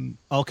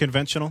 All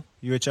conventional,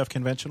 UHF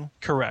conventional.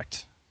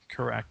 Correct.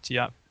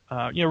 Yeah.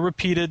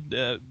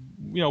 repeated.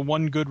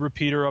 One good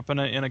repeater up in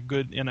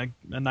a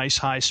nice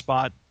high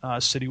spot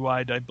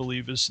citywide, I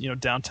believe, is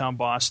downtown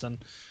Boston,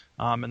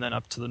 and then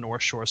up to the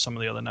North Shore, some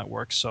of the other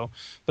networks. So,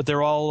 but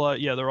they're all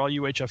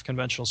UHF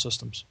conventional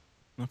systems.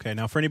 Okay,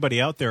 now for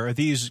anybody out there, are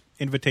these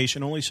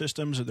invitation-only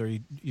systems? Are there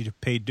you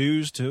pay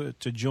dues to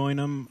join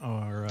them,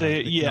 or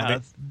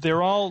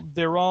they're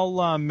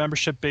all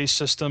membership-based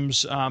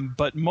systems,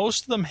 but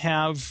most of them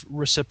have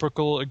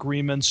reciprocal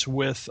agreements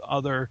with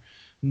other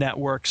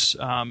networks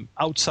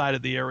outside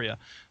of the area.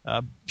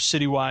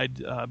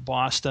 Citywide,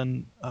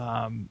 Boston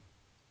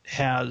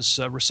has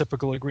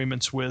reciprocal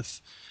agreements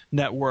with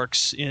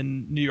networks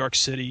in New York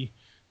City.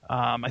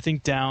 I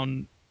think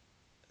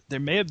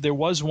there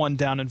was one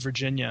down in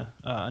Virginia,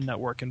 a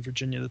network in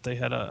Virginia that they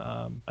had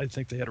I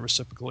think they had a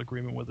reciprocal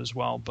agreement with as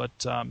well.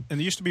 But and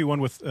there used to be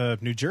one with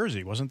New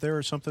Jersey, wasn't there,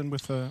 or something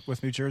with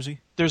New Jersey?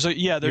 There's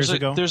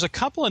a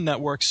couple of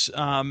networks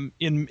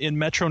in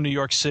Metro New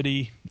York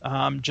City,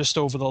 just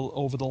over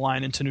the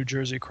line into New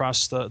Jersey,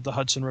 across the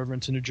Hudson River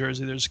into New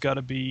Jersey. There's got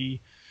to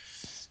be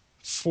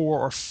 4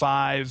 or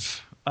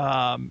 5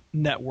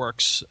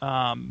 networks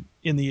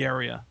in the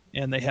area.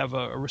 And they have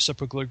a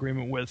reciprocal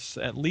agreement with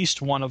at least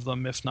one of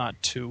them, if not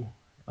 2.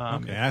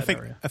 Okay, I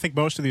think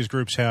most of these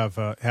groups have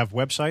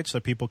websites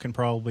that people can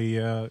probably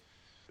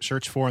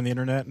search for on the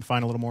internet and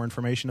find a little more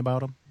information about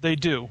them. They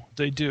do.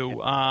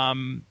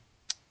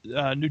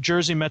 New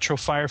Jersey Metro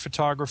Fire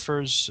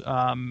Photographers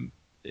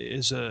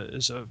is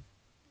a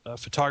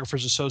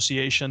photographers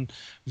association.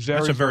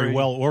 That's a very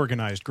well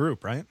organized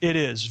group, right? It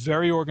is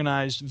very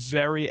organized,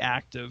 very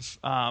active,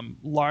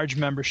 large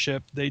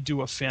membership. They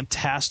do a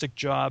fantastic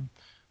job.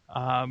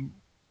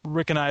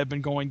 Rick and I have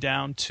been going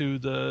down to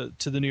the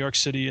New York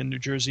City and New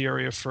Jersey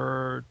area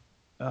for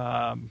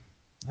I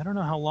don't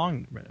know how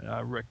long,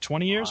 Rick,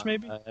 20 years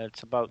maybe?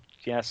 It's about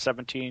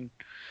 17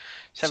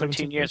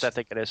 years, I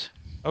think it is.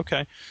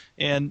 Okay,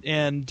 and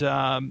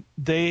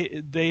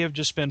they have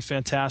just been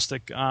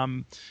fantastic.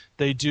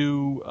 They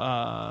do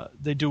a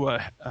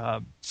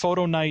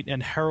photo night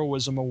and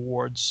heroism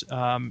awards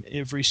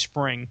every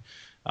spring.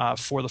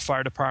 For the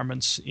fire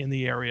departments in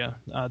the area.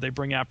 They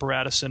bring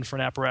apparatus in for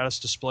an apparatus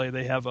display.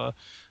 They have a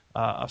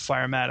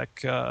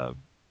Firematic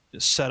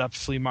setup,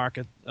 flea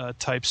market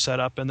type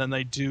setup, and then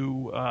they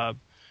do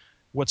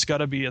what's got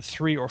to be a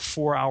 3 or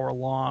 4 hour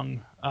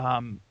long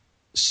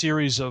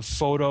series of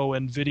photo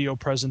and video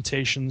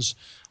presentations,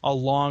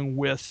 along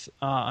with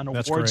an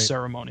award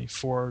ceremony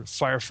for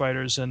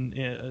firefighters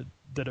and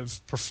that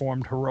have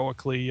performed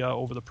heroically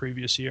over the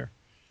previous year.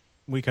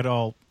 We could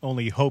all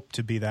only hope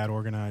to be that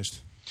organized.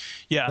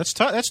 Yeah,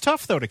 that's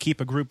tough though, to keep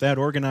a group that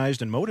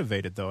organized and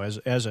motivated though, as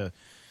an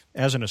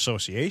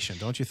association,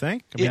 don't you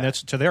think? I mean,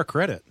 that's to their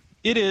credit.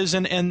 It is,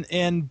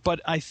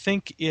 but I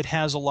think it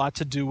has a lot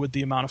to do with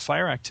the amount of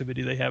fire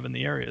activity they have in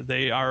the area.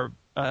 They are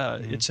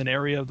it's an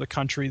area of the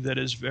country that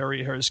is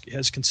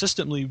has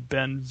consistently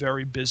been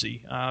very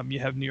busy. You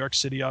have New York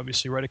City,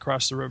 obviously, right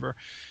across the river.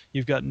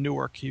 You've got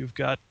Newark. You've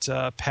got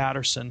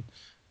Patterson.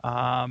 There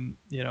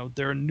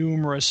are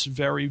numerous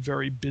very,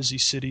 very busy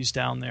cities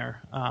down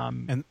there.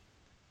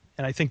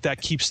 And I think that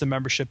keeps the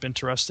membership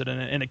interested in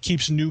it, and it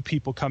keeps new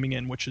people coming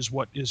in, which is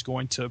what is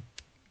going to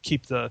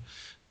keep the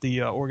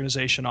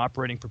organization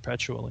operating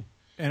perpetually.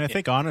 And I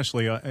think,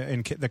 honestly,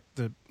 in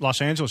the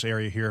Los Angeles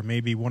area here,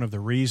 maybe one of the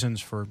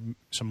reasons for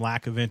some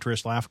lack of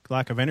interest,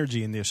 lack of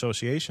energy in the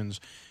associations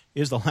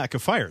is the lack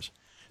of fires.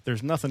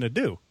 There's nothing to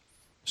do.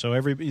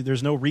 So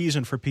there's no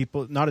reason for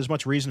people, not as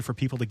much reason for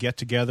people to get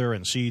together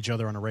and see each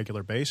other on a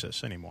regular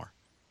basis anymore.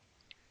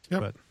 Yep.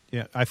 But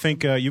yeah, I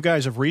think you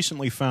guys have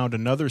recently found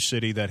another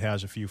city that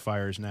has a few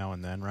fires now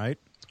and then, right?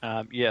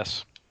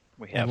 Yes,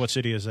 we have. And what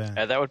city is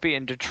that? That would be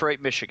in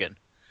Detroit, Michigan.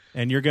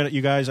 And you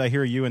guys, I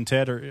hear you and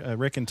Ted,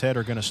 Rick and Ted,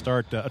 are going to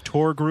start a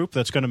tour group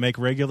that's going to make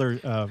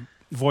regular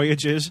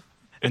voyages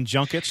and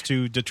junkets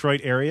to Detroit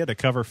area to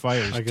cover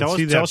fires.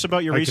 Tell us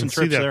about your recent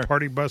trips there. I can see that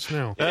party bus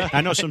now.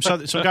 I know some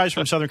guys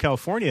from Southern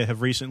California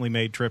have recently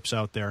made trips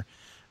out there,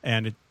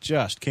 and it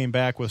just came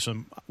back with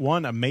some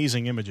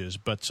amazing images,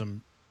 but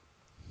some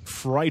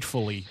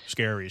frightfully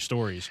scary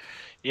stories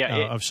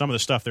of some of the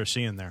stuff they're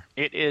seeing there.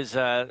 It is.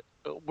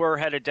 We're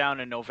headed down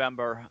in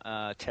November.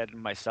 Ted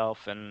and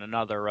myself and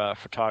another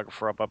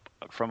photographer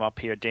from up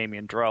here,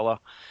 Damian Drella,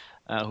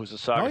 who's a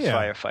Saugus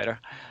firefighter.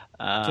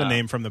 It's a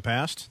name from the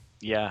past.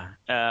 Yeah.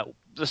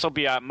 This will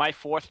be my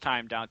 4th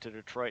time down to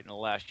Detroit in the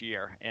last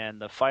year, and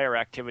the fire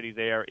activity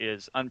there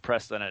is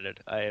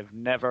unprecedented. I have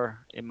never,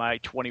 in my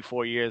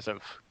 24 years of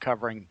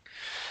covering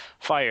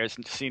fires,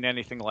 seen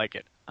anything like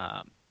it.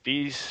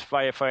 These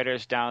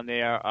firefighters down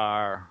there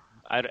are,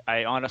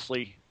 I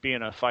honestly,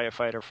 being a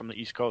firefighter from the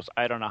East Coast,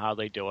 I don't know how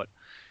they do it.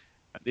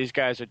 These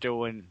guys are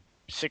doing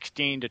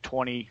 16 to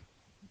 20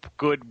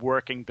 good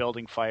working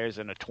building fires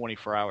in a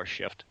 24-hour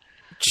shift.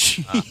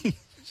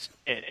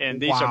 And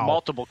these are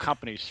multiple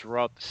companies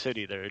throughout the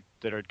city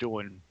that are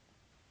doing.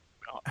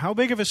 How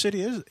big of a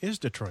city is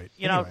Detroit?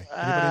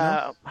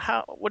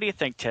 What do you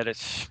think, Ted?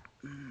 It's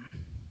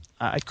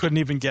I couldn't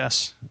even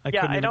guess. I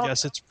couldn't even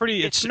guess. It's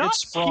pretty. It's not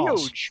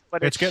huge,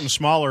 but it's getting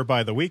smaller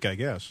by the week, I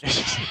guess.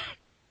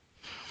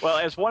 Well,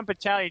 as one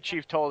battalion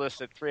chief told us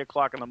at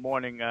 3:00 in the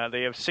morning,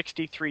 they have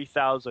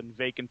 63,000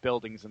 vacant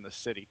buildings in the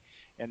city,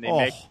 and they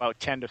make about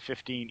 10 to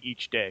 15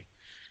 each day.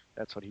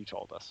 That's what he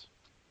told us.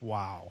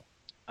 Wow.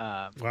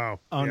 Wow.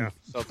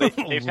 So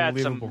they've had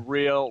some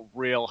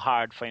real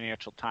hard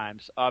financial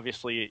times.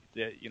 Obviously,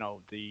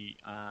 the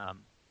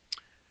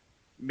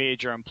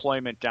major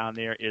employment down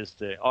there is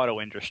the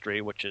auto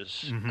industry, which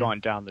has gone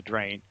down the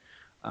drain.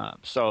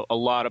 So a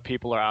lot of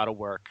people are out of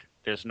work.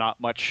 There's not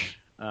much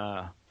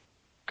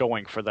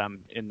going for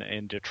them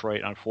in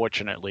Detroit,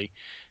 unfortunately.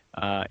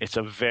 It's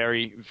a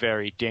very,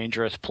 very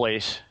dangerous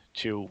place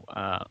to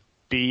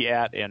be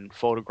at and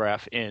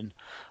photograph in.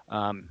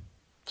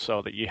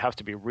 So that you have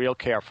to be real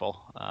careful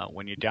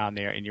when you're down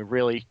there, and you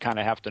really kind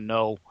of have to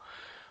know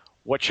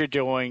what you're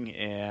doing.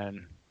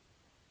 And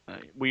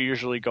we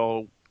usually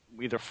go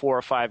either 4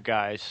 or 5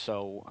 guys,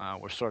 so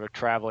we're sort of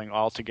traveling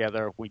all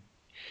together.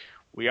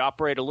 We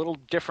operate a little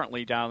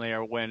differently down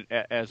there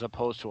as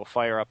opposed to a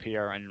fire up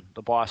here in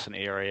the Boston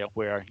area,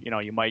 where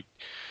you might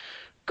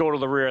go to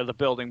the rear of the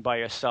building by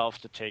yourself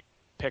to take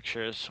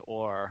pictures,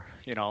 or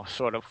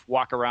sort of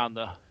walk around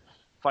the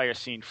fire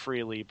scene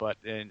freely. But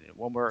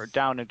when we're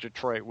down in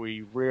Detroit,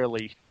 we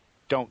really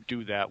don't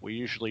do that. We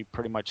usually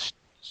pretty much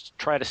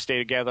try to stay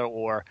together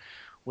or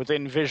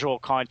within visual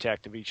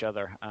contact of each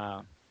other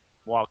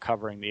while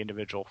covering the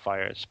individual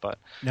fires. But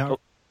now,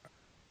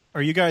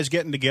 are you guys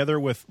getting together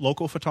with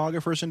local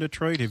photographers in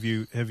Detroit? Have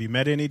you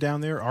met any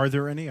down there? Are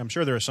there any? I'm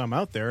sure there are some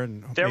out there,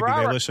 and maybe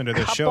they listen to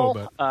this show.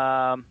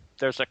 But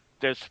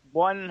there's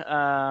one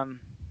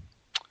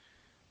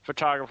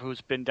photographer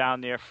who's been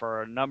down there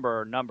for a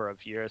number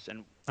of years,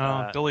 and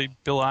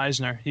Bill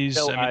Eisner.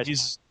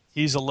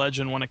 He's a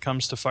legend when it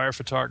comes to fire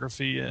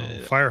photography.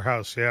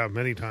 Firehouse,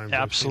 many times.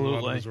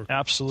 Absolutely.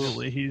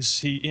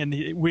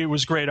 It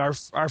was great.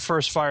 Our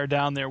first fire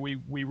down there,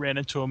 we ran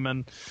into him,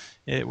 and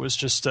it was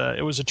just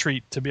it was a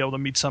treat to be able to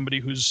meet somebody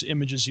whose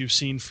images you've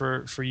seen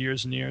for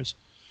years and years.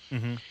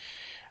 Mm-hmm.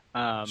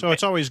 So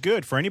it's always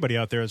good for anybody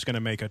out there that's going to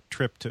make a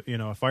trip to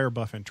a fire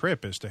buffing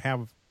trip, is to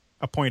have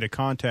a point of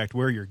contact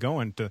where you're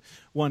going to,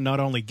 one, not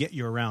only get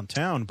you around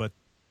town, but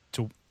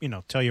to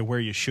tell you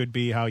where you should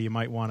be, how you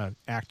might want to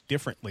act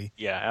differently.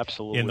 Yeah,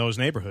 absolutely. In those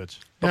neighborhoods.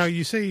 Now,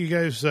 you say you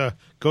guys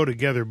go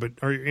together, but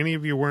are any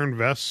of you wearing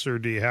vests, or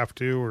do you have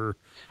to, or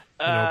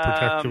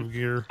protective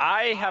gear?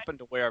 I happen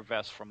to wear a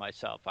vest for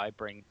myself. I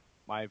bring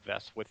my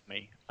vest with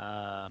me.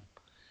 And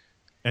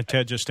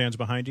Ted just stands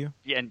behind you?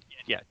 Yeah.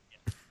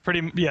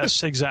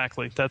 Yes,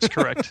 exactly. That's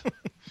correct.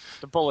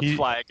 The bullets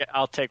fly.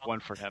 I'll take one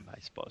for him, I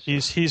suppose.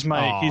 He's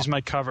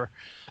my cover.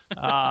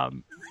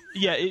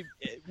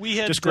 We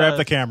had just grab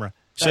the camera.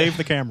 Save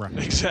the camera.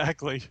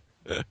 Exactly.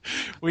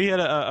 We had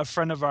a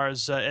friend of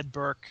ours, Ed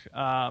Burke,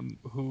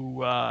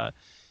 who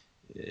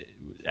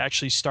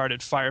actually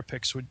started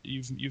FirePix, which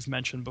you've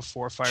mentioned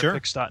before,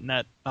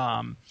 firepix.net.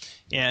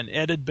 And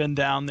Ed had been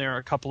down there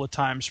a couple of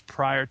times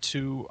prior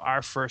to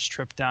our first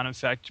trip down. In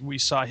fact, we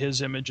saw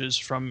his images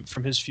from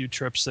his few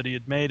trips that he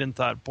had made and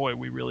thought, boy,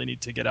 we really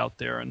need to get out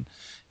there.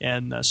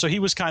 And so he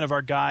was kind of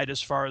our guide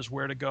as far as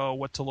where to go,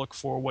 what to look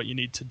for, what you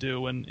need to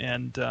do.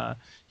 And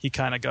he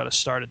kind of got us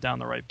started down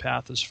the right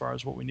path as far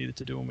as what we needed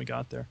to do when we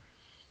got there.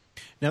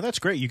 Now, that's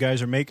great. You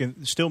guys are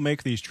still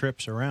make these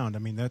trips around. I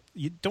mean, I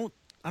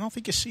don't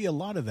think you see a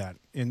lot of that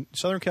in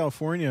Southern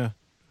California.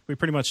 We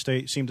pretty much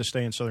seem to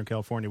stay in Southern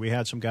California. We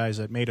had some guys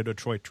that made a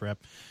Detroit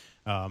trip.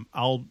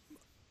 I'll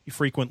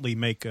frequently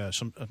make a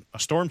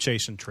storm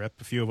chasing trip.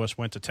 A few of us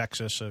went to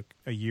Texas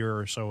a year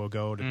or so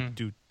ago to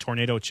do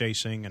tornado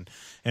chasing,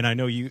 and I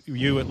know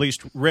you at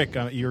least, Rick,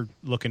 you're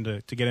looking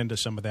to get into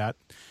some of that.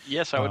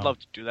 Yes, I would love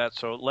to do that.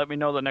 So let me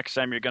know the next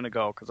time you're going to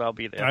go, because I'll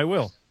be there. I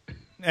will.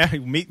 We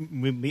meet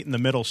in the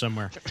middle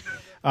somewhere.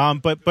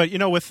 But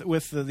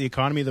with the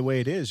economy the way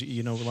it is,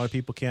 a lot of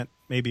people can't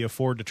maybe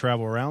afford to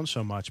travel around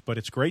so much. But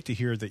it's great to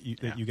hear that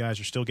you guys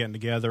are still getting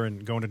together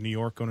and going to New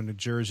York, going to New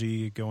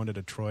Jersey, going to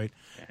Detroit.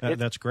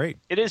 That's great.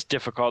 It is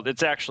difficult.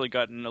 It's actually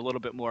gotten a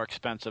little bit more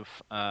expensive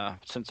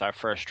since our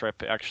first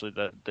trip. Actually,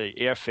 the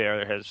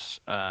airfare has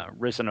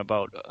risen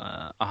about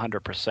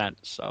 100%.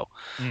 So.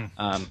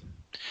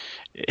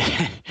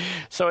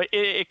 So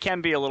it can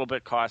be a little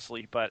bit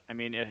costly, but I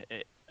mean,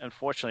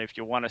 unfortunately, if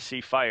you want to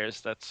see fires,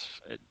 that's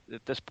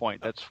at this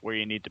point, that's where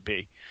you need to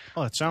be.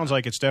 Well, it sounds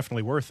like it's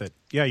definitely worth it.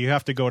 Yeah, you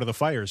have to go to the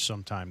fires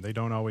sometime. They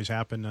don't always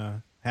happen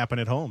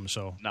at home,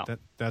 so no.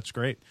 That's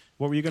great.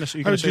 What were you going to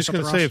say? I was just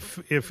going to say,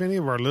 if any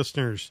of our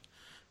listeners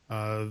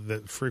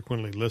that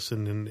frequently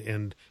listen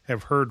and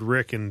have heard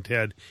Rick and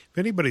Ted, if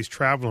anybody's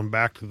traveling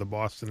back to the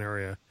Boston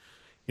area,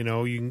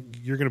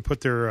 you're going to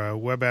put their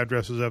web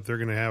addresses up. They're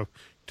going to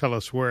tell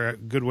us where a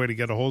good way to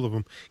get a hold of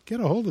them.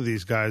 Get a hold of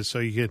these guys so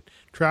you can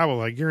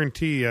travel. I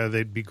guarantee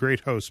they'd be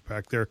great hosts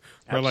back there.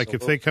 Or like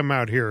if they come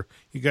out here,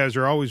 you guys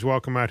are always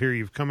welcome out here.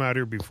 You've come out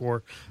here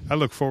before. I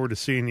look forward to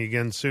seeing you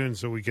again soon,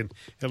 so we can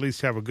at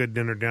least have a good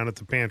dinner down at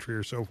the pantry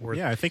or so forth.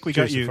 Yeah, I think we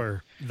got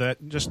you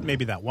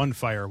that one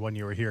fire when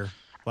you were here.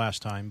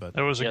 last time, but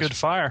It was a good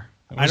fire.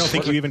 I don't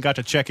think you even got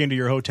to check into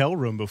your hotel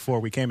room before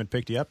we came and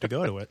picked you up to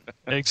go to it.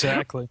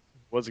 Exactly.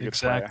 Was a good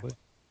exactly.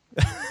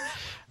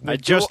 I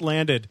just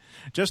landed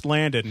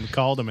and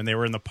called them, and they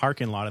were in the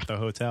parking lot at the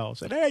hotel.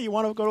 Said, "Hey, you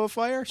want to go to a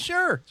fire?"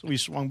 Sure. So we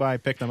swung by,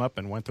 picked them up,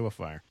 and went to a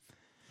fire.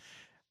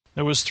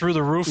 It was through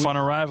the roof on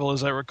arrival,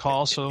 as I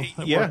recall, so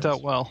it worked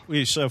out well.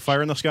 We saw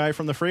fire in the sky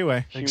from the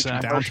freeway.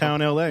 Exactly.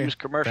 Downtown L.A. Huge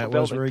commercial that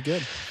building. was very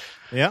good.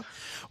 Yeah.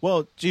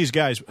 Well, geez,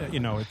 guys,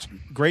 it's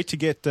great to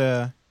get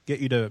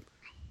you to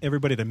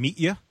everybody to meet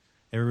you,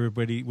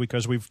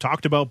 because we've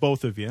talked about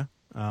both of you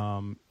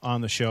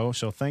on the show.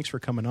 So thanks for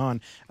coming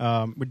on.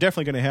 We're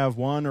definitely going to have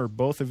one or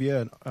both of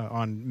you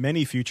on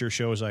many future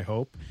shows, I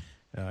hope,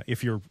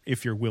 if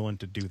you're willing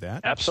to do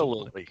that.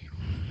 Absolutely.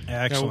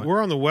 Excellent. Now,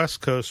 we're on the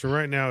West Coast, and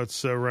right now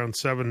it's around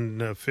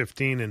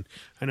 7:15, and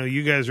I know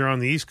you guys are on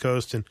the East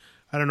Coast, and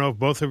I don't know if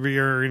both of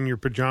you are in your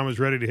pajamas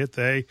ready to hit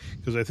the hay,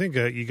 because I think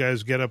you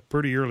guys get up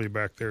pretty early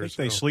back there. I think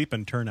they sleep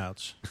in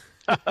turnouts.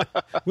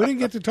 We didn't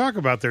get to talk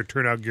about their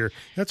turnout gear.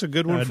 That's a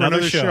good one for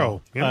another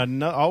show. Yeah.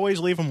 Always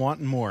leave them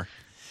wanting more.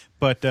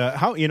 But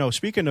how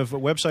speaking of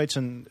websites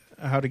and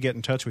how to get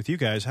in touch with you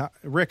guys,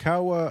 Rick,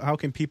 how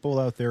can people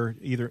out there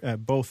either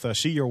both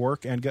see your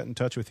work and get in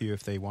touch with you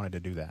if they wanted to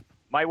do that?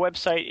 My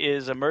website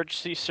is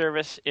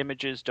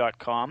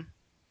emergencyserviceimages.com,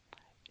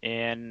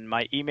 and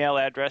my email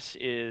address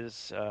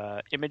is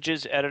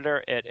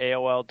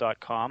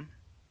imageseditor@aol.com.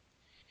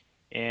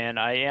 And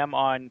I am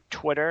on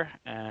Twitter,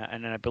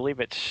 and I believe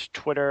it's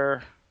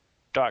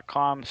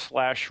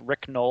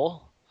twitter.com/Rick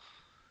Nohl.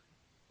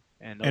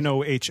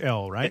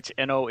 Nohl, right? It's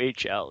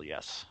Nohl,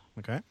 yes.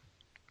 Okay.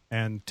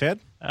 And Ted?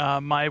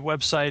 My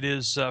website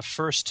is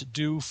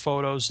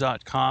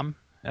firstdophotos.com,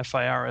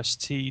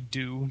 FIRST,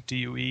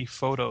 DUE,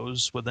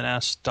 photos with an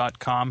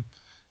S.com.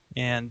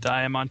 And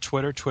I am on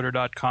Twitter,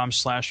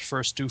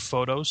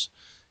 twitter.com/firstdophotos.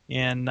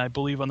 And I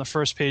believe on the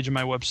first page of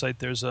my website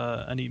there's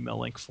an email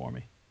link for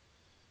me.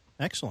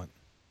 Excellent.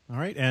 All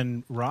right.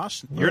 And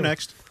Ross, you're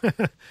next.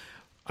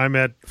 I'm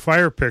at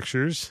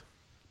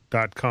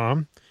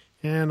firepictures.com,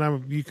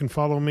 and you can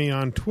follow me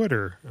on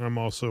Twitter. I'm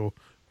also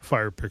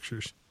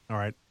firepictures. All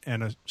right.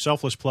 And a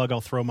selfless plug,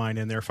 I'll throw mine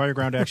in there,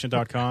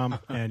 firegroundaction.com,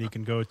 and you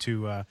can go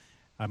to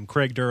I'm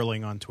Craig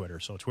Durling on Twitter,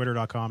 so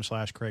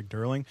twitter.com/Craig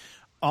Durling.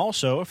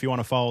 Also, if you want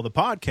to follow the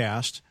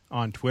podcast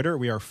on Twitter,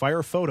 we are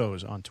Fire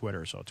Photos on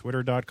Twitter, so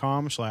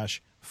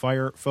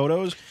twitter.com/Fire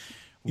Photos.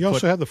 You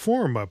also have the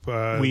forum up.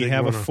 We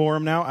have a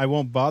forum now. I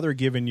won't bother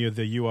giving you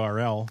the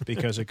URL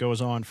because it goes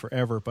on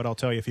forever. But I'll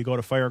tell you, if you go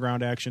to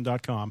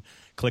firegroundaction.com,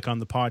 click on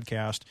the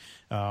podcast,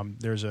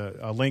 there's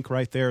a link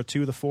right there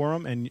to the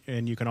forum,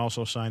 and you can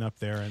also sign up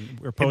there. And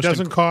we're posting. It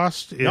doesn't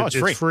cost. No,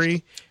 it's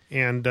free.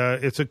 And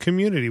it's a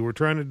community. We're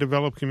trying to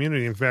develop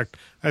community. In fact,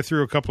 I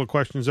threw a couple of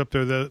questions up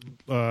there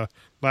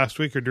last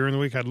week or during the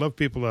week. I'd love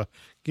people to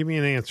give me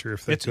an answer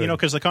if they could.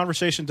 Because the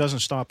conversation doesn't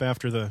stop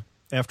after the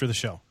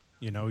show.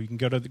 You can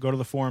go to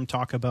the forum,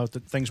 talk about the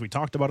things we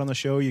talked about on the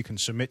show. You can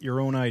submit your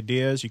own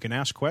ideas. You can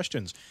ask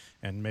questions,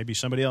 and maybe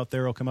somebody out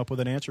there will come up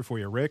with an answer for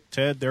you. Rick,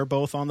 Ted, they're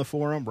both on the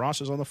forum.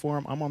 Ross is on the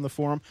forum. I'm on the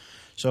forum.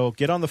 So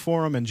get on the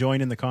forum and join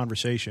in the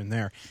conversation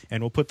there.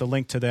 And we'll put the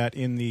link to that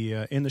in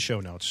the show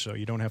notes, so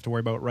you don't have to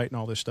worry about writing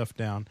all this stuff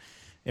down.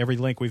 Every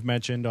link we've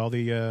mentioned, all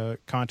the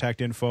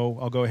contact info,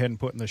 I'll go ahead and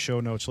put in the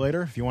show notes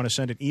later. If you want to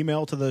send an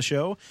email to the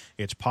show,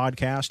 it's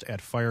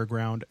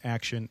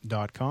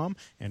podcast@firegroundaction.com.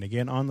 And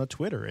again, on the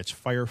Twitter, it's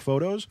Fire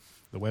Photos.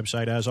 The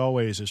website, as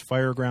always, is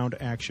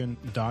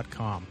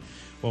firegroundaction.com.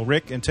 Well,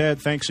 Rick and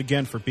Ted, thanks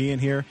again for being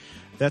here.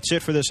 That's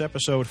it for this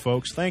episode,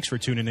 folks. Thanks for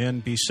tuning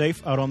in. Be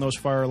safe out on those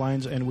fire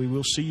lines, and we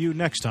will see you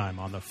next time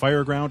on the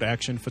Fireground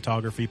Action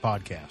Photography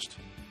Podcast.